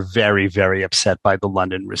 they were very, very upset by the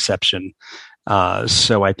London reception.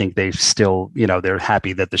 So I think they still, they're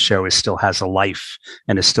happy that the show still has a life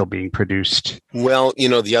and is still being produced. Well,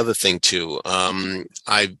 the other thing too,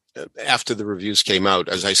 after the reviews came out,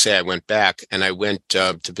 as I say, I went back and I went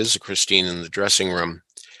to visit Christine in the dressing room.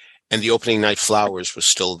 And the opening night flowers were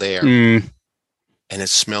still there. And it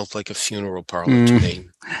smelled like a funeral parlor to me.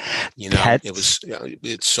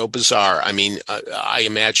 It's so bizarre. I mean, I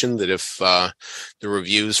imagine that if the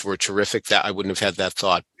reviews were terrific, that I wouldn't have had that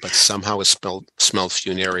thought, but somehow it smelled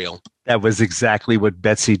funereal. That was exactly what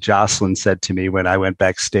Betsy Jocelyn said to me when I went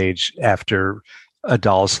backstage after A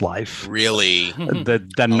Doll's Life. Really?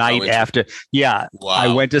 The night after. Yeah. Wow.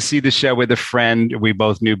 I went to see the show with a friend. We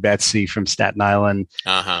both knew Betsy from Staten Island.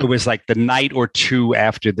 It was like the night or two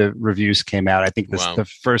after the reviews came out. I think this the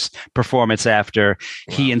first performance after.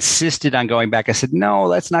 He insisted on going back. I said, no,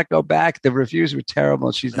 let's not go back. The reviews were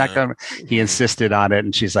terrible. She's not going to. He insisted on it.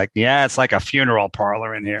 And she's like, yeah, it's like a funeral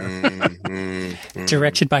parlor in here.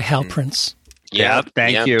 Directed by Hal Prince. Yeah.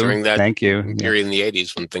 Thank you. During that period in the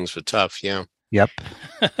 80s when things were tough. Yeah. Yep.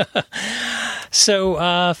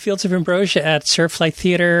 So, Fields of Ambrosia at Surflight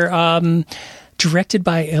Theater, directed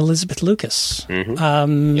by Elizabeth Lucas.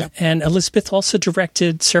 And Elizabeth also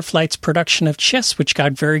directed Surflight's production of Chess, which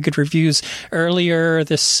got very good reviews earlier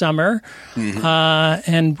this summer.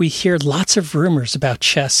 And we hear lots of rumors about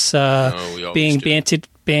Chess being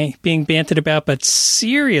banted about, but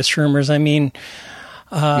serious rumors. I mean,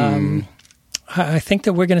 I think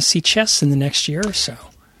that we're going to see Chess in the next year or so.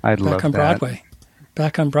 I'd love that.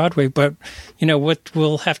 Back on Broadway. But, what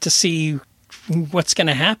we'll have to see what's going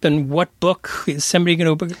to happen. What book is somebody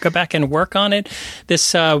going to go back and work on it?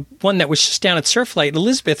 This one that was just down at Surflight,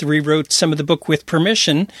 Elizabeth rewrote some of the book with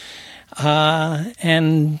permission. We'll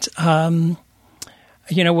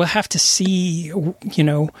have to see,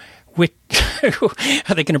 which,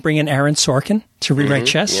 are they going to bring in Aaron Sorkin to rewrite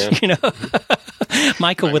Chess? Yeah.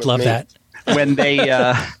 Michael would love that.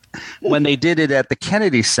 When they did it at the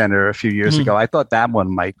Kennedy Center a few years ago, I thought that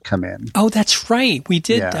one might come in. Oh, that's right. We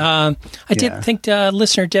did. Yeah. I did think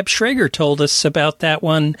listener Deb Schrager told us about that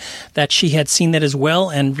one, that she had seen that as well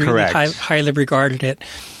and really highly regarded it.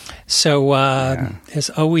 So there's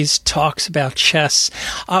always talks about Chess.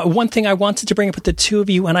 One thing I wanted to bring up with the two of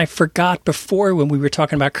you, and I forgot before when we were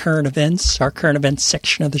talking about current events, our current events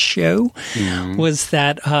section of the show, was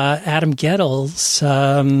that Adam Gettle's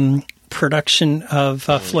production of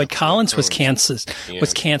Floyd Collins was canceled. It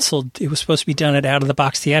was supposed to be done at Out of the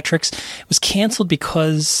Box Theatrics. It was canceled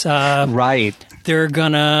because they're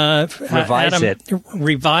gonna revise it.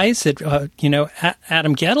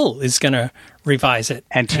 Adam Gettle is gonna revise it,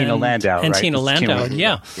 and Tina Landau, Tina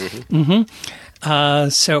Landau,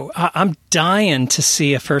 so I'm dying to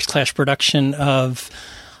see a first class production of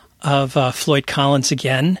Floyd Collins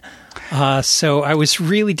again. So I was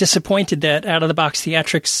really disappointed that Out of the Box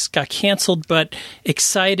Theatrics got canceled, but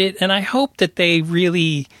excited. And I hope that they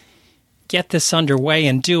really get this underway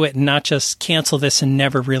and do it and not just cancel this and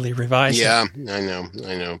never really revise it. Yeah, I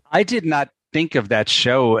know. I did not think of that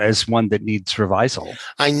show as one that needs revisal.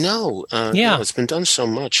 I know. It's been done so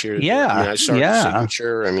much here. I saw the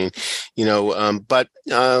signature. I mean, but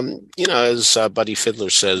as Buddy Fiddler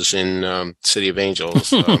says in City of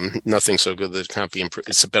Angels, nothing so good that can't be improved.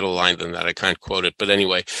 It's a better line than that. I can't quote it, but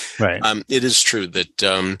anyway, it is true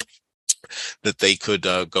that that they could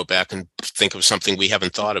go back and think of something we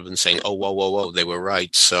haven't thought of and saying, "Oh, whoa, they were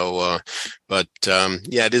right." So,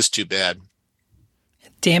 it is too bad.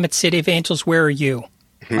 Damn it, City of Angels, where are you?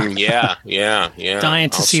 Yeah.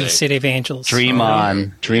 Dying to see the City of Angels. Dream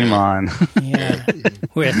on. Yeah,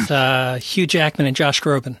 with Hugh Jackman and Josh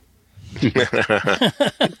Groban.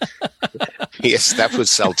 Yes, that would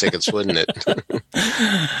sell tickets, wouldn't it?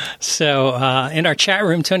 So in our chat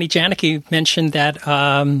room, Tony Janicki mentioned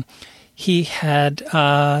that he had,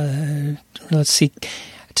 let's see,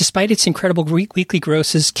 despite its incredible weekly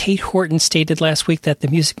grosses, Kate Horton stated last week that The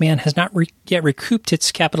Music Man has not yet recouped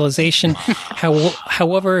its capitalization.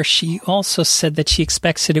 However, she also said that she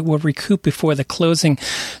expects that it will recoup before the closing.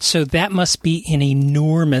 So that must be an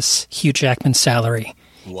enormous Hugh Jackman salary.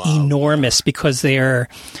 Wow. Enormous, because they're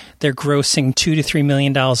grossing $2 to $3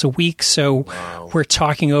 million a week. So we're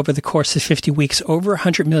talking over the course of 50 weeks, over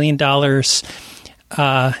 $100 million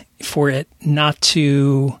for it not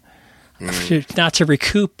to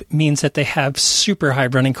recoup means that they have super high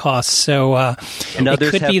running costs. So and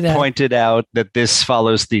others have pointed out that this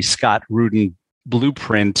follows the Scott Rudin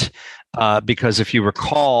blueprint because if you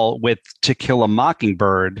recall, with To Kill a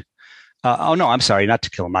Mockingbird. I'm sorry, not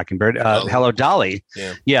To Kill a Mockingbird. Hello, Dolly.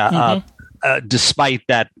 Yeah. Despite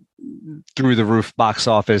that through the roof box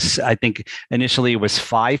office, I think initially it was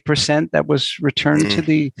 5% that was returned to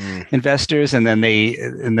the investors, and then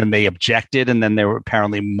they objected, and then there were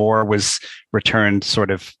apparently more was returned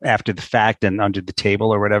sort of after the fact and under the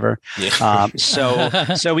table or whatever. Yeah.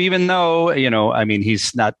 So even though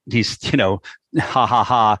he's no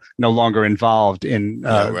longer involved in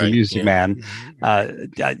the Music Man.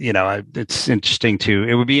 It's interesting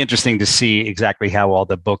it would be interesting to see exactly how all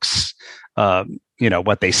the books,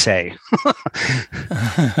 what they say.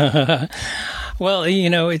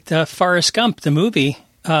 Well, Forrest Gump, the movie,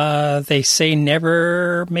 they say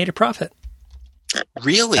never made a profit.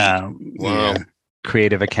 Really? Wow. Yeah.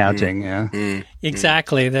 Creative accounting,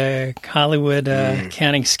 Exactly, the Hollywood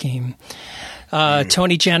accounting scheme.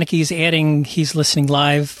 Tony Janicki is adding, he's listening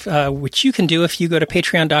live, which you can do if you go to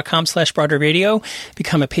patreon.com/Broadway Radio,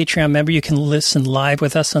 become a Patreon member. You can listen live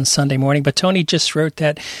with us on Sunday morning. But Tony just wrote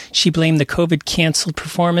that she blamed the COVID canceled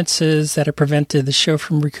performances that have prevented the show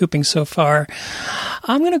from recouping so far.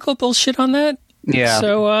 I'm going to go bullshit on that. Yeah.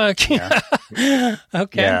 So, okay.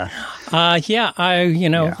 Yeah.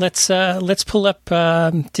 Let's pull up,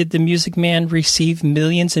 did the Music Man receive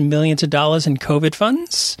millions and millions of dollars in COVID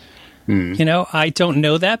funds? I don't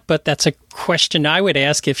know that, but that's a question I would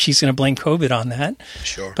ask if she's going to blame COVID on that.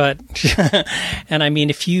 Sure. But, and I mean,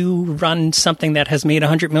 if you run something that has made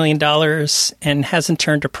 $100 million and hasn't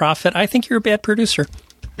turned a profit, I think you're a bad producer.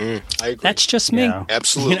 I agree. That's just me. Yeah.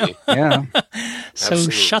 Absolutely. Yeah. So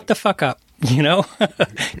shut the fuck up.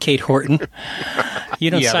 Kate Horton. You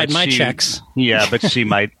don't sign my checks. Yeah, but she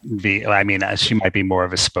might be. She might be more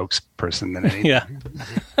of a spokesperson than anything. Yeah.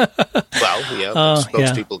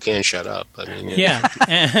 Spokespeople can shut up.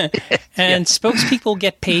 And spokespeople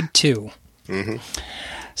get paid too. Mm-hmm.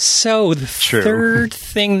 So the third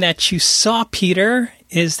thing that you saw, Peter,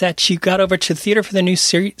 is that you got over to the Theater for the New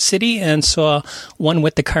City and saw One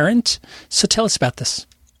with the Current. So tell us about this.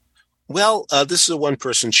 Well, this is a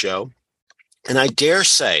one-person show. And I dare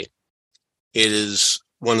say it is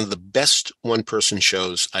one of the best one-person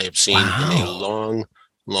shows I have seen in a long,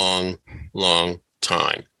 long, long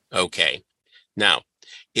time. Okay. Now,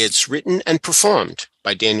 it's written and performed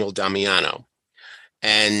by Daniel Damiano.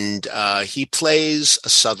 And he plays a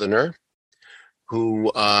Southerner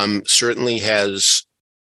who certainly has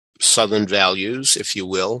Southern values, if you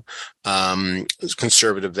will,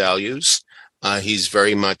 conservative values. He's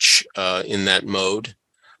very much in that mode.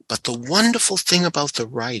 But the wonderful thing about the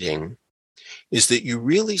writing is that you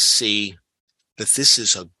really see that this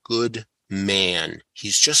is a good man.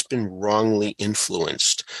 He's just been wrongly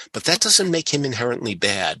influenced. But that doesn't make him inherently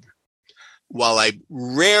bad. While I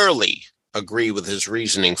rarely agree with his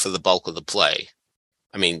reasoning for the bulk of the play,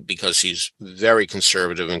 because he's very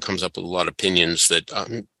conservative and comes up with a lot of opinions that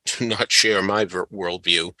do not share my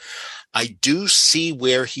worldview, I do see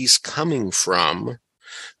where he's coming from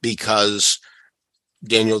because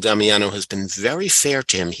Daniel Damiano has been very fair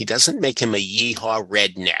to him. He doesn't make him a yeehaw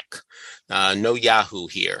redneck. No Yahoo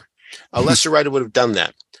here. A lesser writer would have done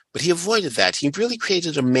that. But he avoided that. He really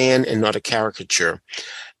created a man and not a caricature.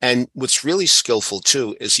 And what's really skillful,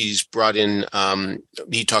 too, is he's brought in,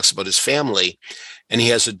 he talks about his family. And he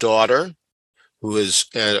has a daughter who is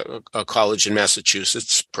at a college in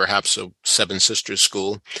Massachusetts, perhaps a Seven Sisters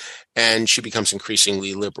school. And she becomes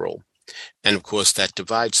increasingly liberal. And, of course, that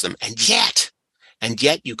divides them. And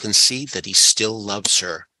yet you can see that he still loves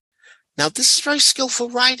her. Now, this is very skillful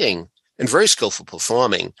writing and very skillful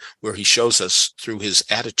performing, where he shows us through his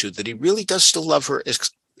attitude that he really does still love her,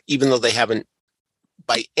 even though they haven't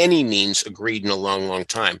by any means agreed in a long, long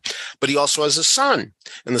time. But he also has a son,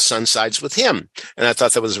 and the son sides with him. And I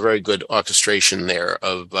thought that was a very good orchestration there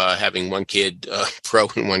of having one kid pro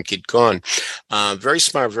and one kid con. Very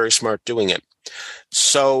smart doing it.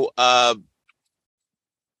 So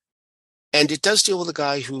And it does deal with a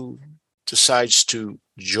guy who decides to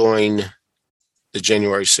join the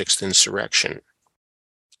January 6th insurrection.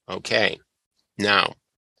 Okay. Now,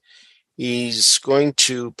 he's going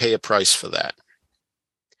to pay a price for that.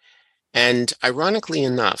 And ironically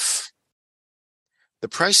enough, the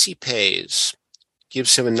price he pays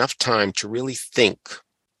gives him enough time to really think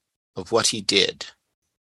of what he did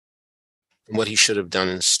and what he should have done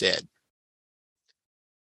instead.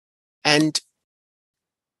 And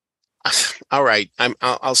all right,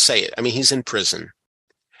 I'll say it. I mean, he's in prison.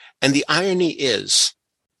 And the irony is,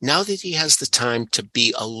 now that he has the time to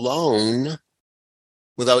be alone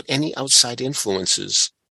without any outside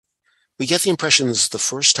influences, we get the impression this is the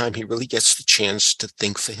first time he really gets the chance to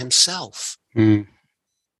think for himself. Mm.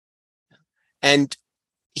 And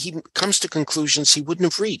he comes to conclusions he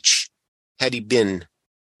wouldn't have reached had he been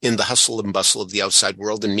in the hustle and bustle of the outside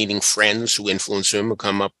world and meeting friends who influence him, who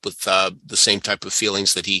come up with the same type of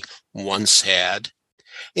feelings that he once had.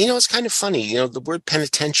 And, it's kind of funny. The word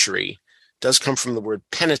penitentiary does come from the word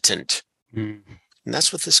penitent. Mm. And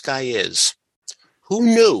that's what this guy is. Who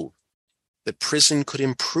knew that prison could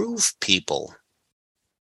improve people?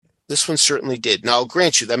 This one certainly did. Now, I'll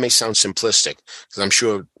grant you that may sound simplistic, because I'm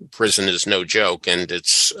sure prison is no joke, and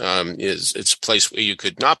it's a place where you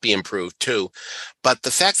could not be improved too. But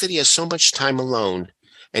the fact that he has so much time alone,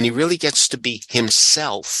 and he really gets to be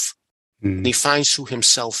himself, and he finds who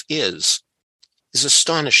himself is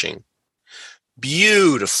astonishing.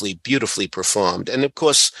 Beautifully, beautifully performed. And of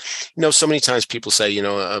course, so many times people say, an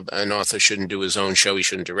author shouldn't do his own show, he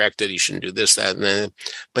shouldn't direct it, he shouldn't do this, that, and that.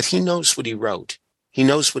 But he knows what he wrote. He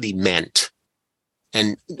knows what he meant.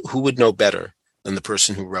 And who would know better than the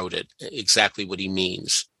person who wrote it, exactly what he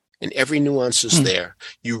means. And every nuance is there.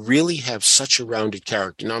 You really have such a rounded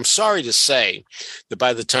character. Now, I'm sorry to say that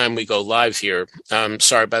by the time we go live here, by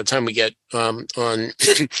the time we get on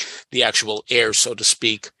the actual air, so to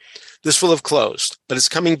speak, this will have closed, but it's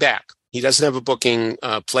coming back. He doesn't have a booking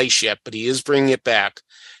place yet, but he is bringing it back.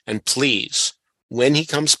 And please, when he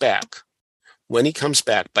comes back,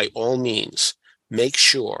 by all means, make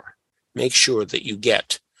sure that you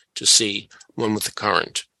get to see One with the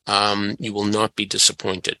Current. You will not be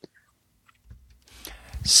disappointed.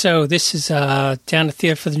 So this is down at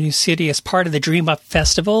Theater for the New City as part of the Dream Up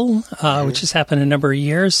Festival, which has happened a number of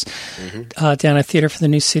years, down at Theater for the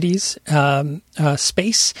New City's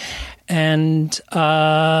space. And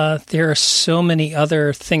there are so many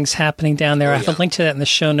other things happening down there. I have a link to that in the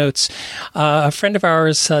show notes. A friend of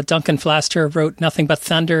ours, Duncan Flaster, wrote Nothing But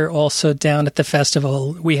Thunder, also down at the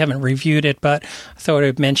festival. We haven't reviewed it, but I thought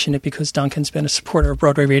I'd mention it because Duncan's been a supporter of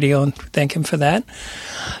Broadway Radio, and thank him for that.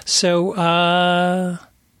 So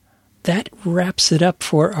that wraps it up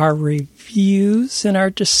for our reviews and our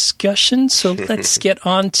discussion. So let's get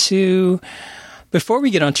on to... Before we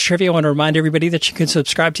get on to trivia, I want to remind everybody that you can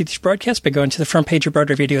subscribe to these broadcasts by going to the front page of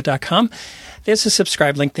BroadwayRadio.com. There's a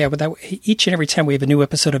subscribe link there. Without each and every time we have a new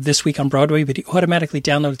episode of This Week on Broadway, it automatically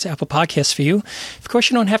downloads to Apple Podcasts for you. Of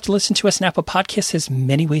course, you don't have to listen to us on Apple Podcasts. There's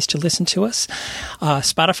many ways to listen to us.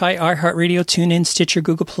 Spotify, iHeartRadio, TuneIn, Stitcher,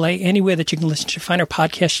 Google Play, anywhere that you can listen to finer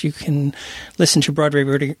podcasts, you can listen to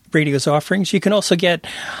Broadway Radio's offerings. You can also get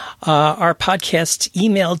our podcasts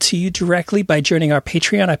emailed to you directly by joining our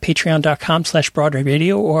Patreon at patreon.com/Broadway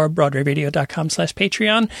Radio or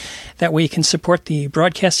BroadwayRadio.com/Patreon. That way you can support the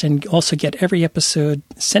broadcast and also get every episode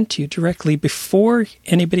sent to you directly before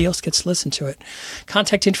anybody else gets to listen to it.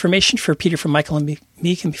 Contact information for Peter, from Michael, and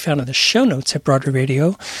me can be found in the show notes at Broadway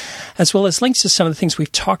Radio, as well as links to some of the things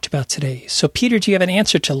we've talked about today. So, Peter, do you have an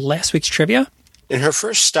answer to last week's trivia? In her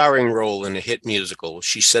first starring role in a hit musical,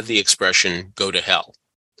 she said the expression, "Go to hell."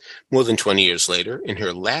 More than 20 years later, in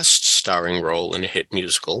her last starring role in a hit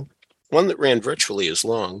musical, one that ran virtually as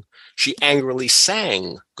long, she angrily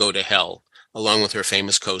sang "Go to Hell" along with her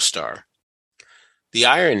famous co-star. The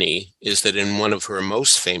irony is that in one of her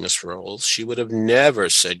most famous roles, she would have never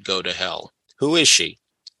said "Go to hell." Who is she?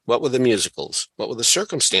 What were the musicals? What were the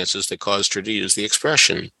circumstances that caused her to use the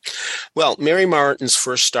expression? Well, Mary Martin's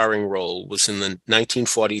first starring role was in the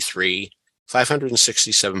 1943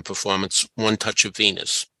 567 performance One Touch of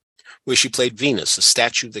Venus, where she played Venus, a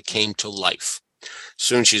statue that came to life.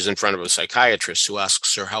 Soon she's in front of a psychiatrist who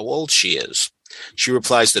asks her how old she is. She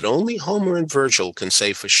replies that only Homer and Virgil can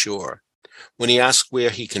say for sure. When he asks where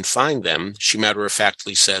he can find them, she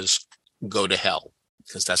matter-of-factly says, "Go to hell,"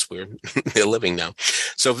 because that's where they're living now.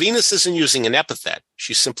 So Venus isn't using an epithet.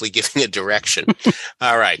 She's simply giving a direction.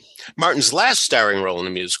 All right. Martin's last starring role in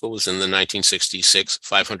the musical was in the 1966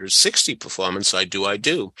 560 performance, I Do, I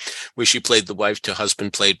Do, where she played the wife to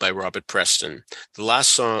husband played by Robert Preston. The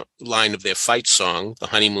last line of their fight song, "The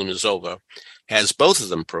Honeymoon Is Over," has both of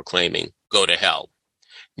them proclaiming, go to hell.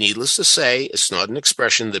 Needless to say, it's not an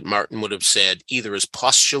expression that Martin would have said either as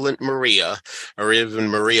postulant Maria or even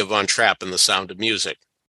Maria von Trapp in The Sound of Music.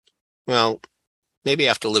 Well, maybe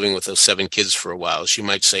after living with those 7 kids for a while, she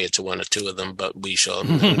might say it to one or two of them, but we shall,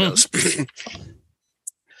 who knows.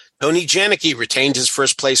 Tony Janicki retained his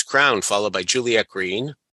first-place crown, followed by Juliette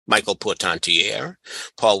Green, Michael Portantiere,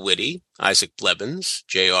 Paul Whitty, Isaac Blevins,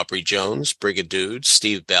 J. Aubrey Jones, Brigadude,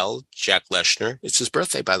 Steve Bell, Jack Leshner. It's his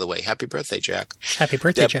birthday, by the way. Happy birthday, Jack. Happy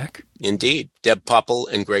birthday, Jack. Indeed. Deb Popple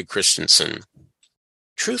and Greg Christensen.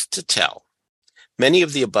 Truth to tell, many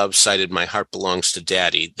of the above cited My Heart Belongs to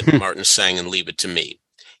Daddy that Martin sang in Leave It to Me.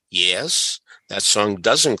 Yes, that song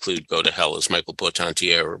does include Go to Hell, as Michael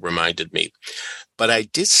Portantiere reminded me. But I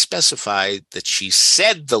did specify that she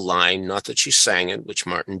said the line, not that she sang it, which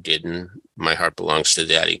Martin did in My Heart Belongs to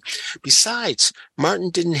Daddy. Besides,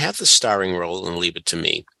 Martin didn't have the starring role in Leave It to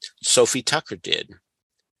Me. Sophie Tucker did.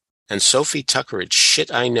 And Sophie Tucker had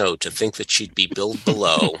shit I know to think that she'd be billed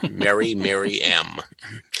below Mary M.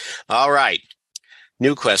 All right.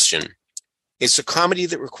 New question. It's a comedy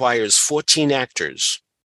that requires 14 actors.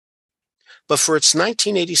 But for its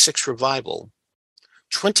 1986 revival,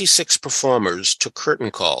 26 performers took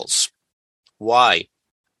curtain calls. Why?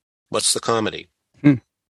 What's the comedy?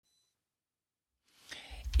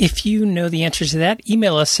 If you know the answer to that,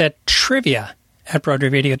 email us at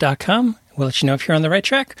trivia@broadwayradio.com. We'll let you know if you're on the right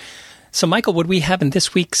track. So, Michael, what do we have in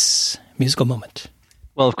this week's musical moment?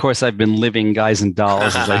 Well, of course, I've been living Guys and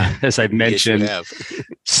Dolls, as I've mentioned. Yes, you have.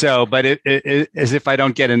 So, but as if I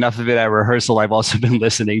don't get enough of it at rehearsal, I've also been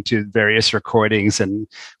listening to various recordings and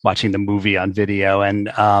watching the movie on video.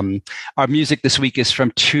 And our music this week is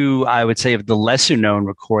from 2, I would say, of the lesser-known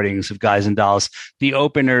recordings of Guys and Dolls. The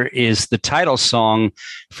opener is the title song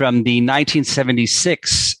from the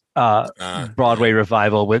 1976 Broadway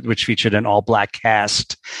revival, which featured an all-black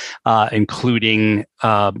cast, including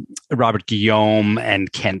Robert Guillaume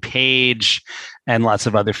and Ken Page and lots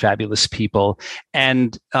of other fabulous people.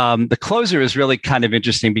 And the closer is really kind of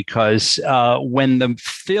interesting because when the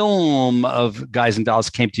film of Guys and Dolls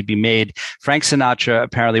came to be made, Frank Sinatra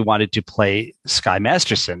apparently wanted to play Sky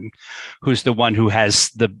Masterson, who's the one who has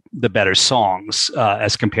the better songs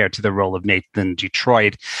as compared to the role of Nathan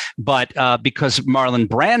Detroit. But because Marlon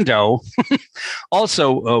Brando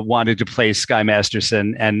also wanted to play Sky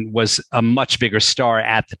Masterson and was a much bigger star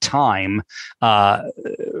at the time,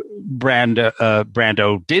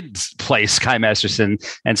 Brando did play Sky Masterson,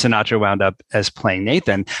 and Sinatra wound up as playing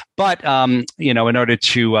Nathan. But in order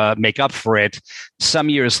to make up for it, some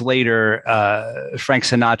years later, Frank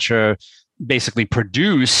Sinatra basically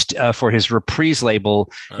produced for his Reprise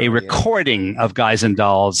label a recording of Guys and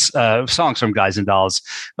Dolls, songs from Guys and Dolls,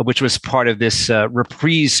 which was part of this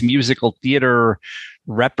Reprise musical theater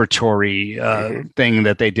repertory thing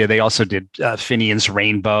that they did. They also did Finian's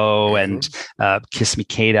Rainbow and Kiss Me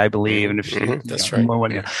Kate, I believe, and a few. That's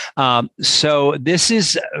right. So this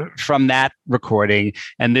is from that recording,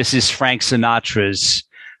 and this is Frank Sinatra's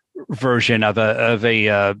version of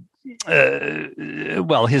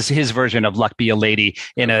his version of Luck Be a Lady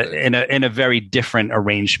in a very different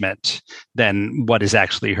arrangement than what is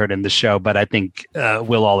actually heard in the show. But I think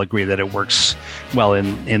we'll all agree that it works well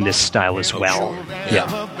in this style as well. Yeah.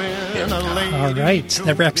 All right.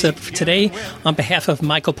 That wraps it up for today. On behalf of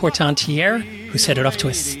Michael Portantiere, who's headed off to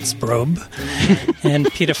a sprobe, and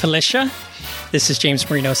Peter Felicia, this is James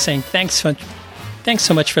Marino saying thanks so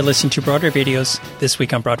much for listening to Broadway Videos This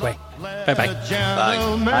Week on Broadway. Bye-bye.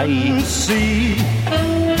 Bye. See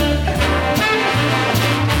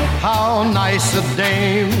how nice a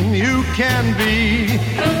dame you can be.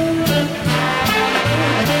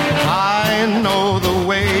 I know the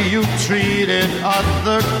way you treated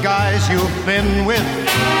other guys you've been with.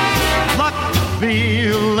 Luck be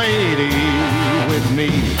a lady with me.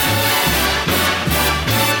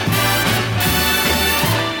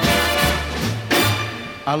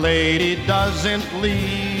 A lady doesn't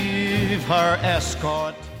leave her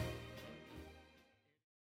escort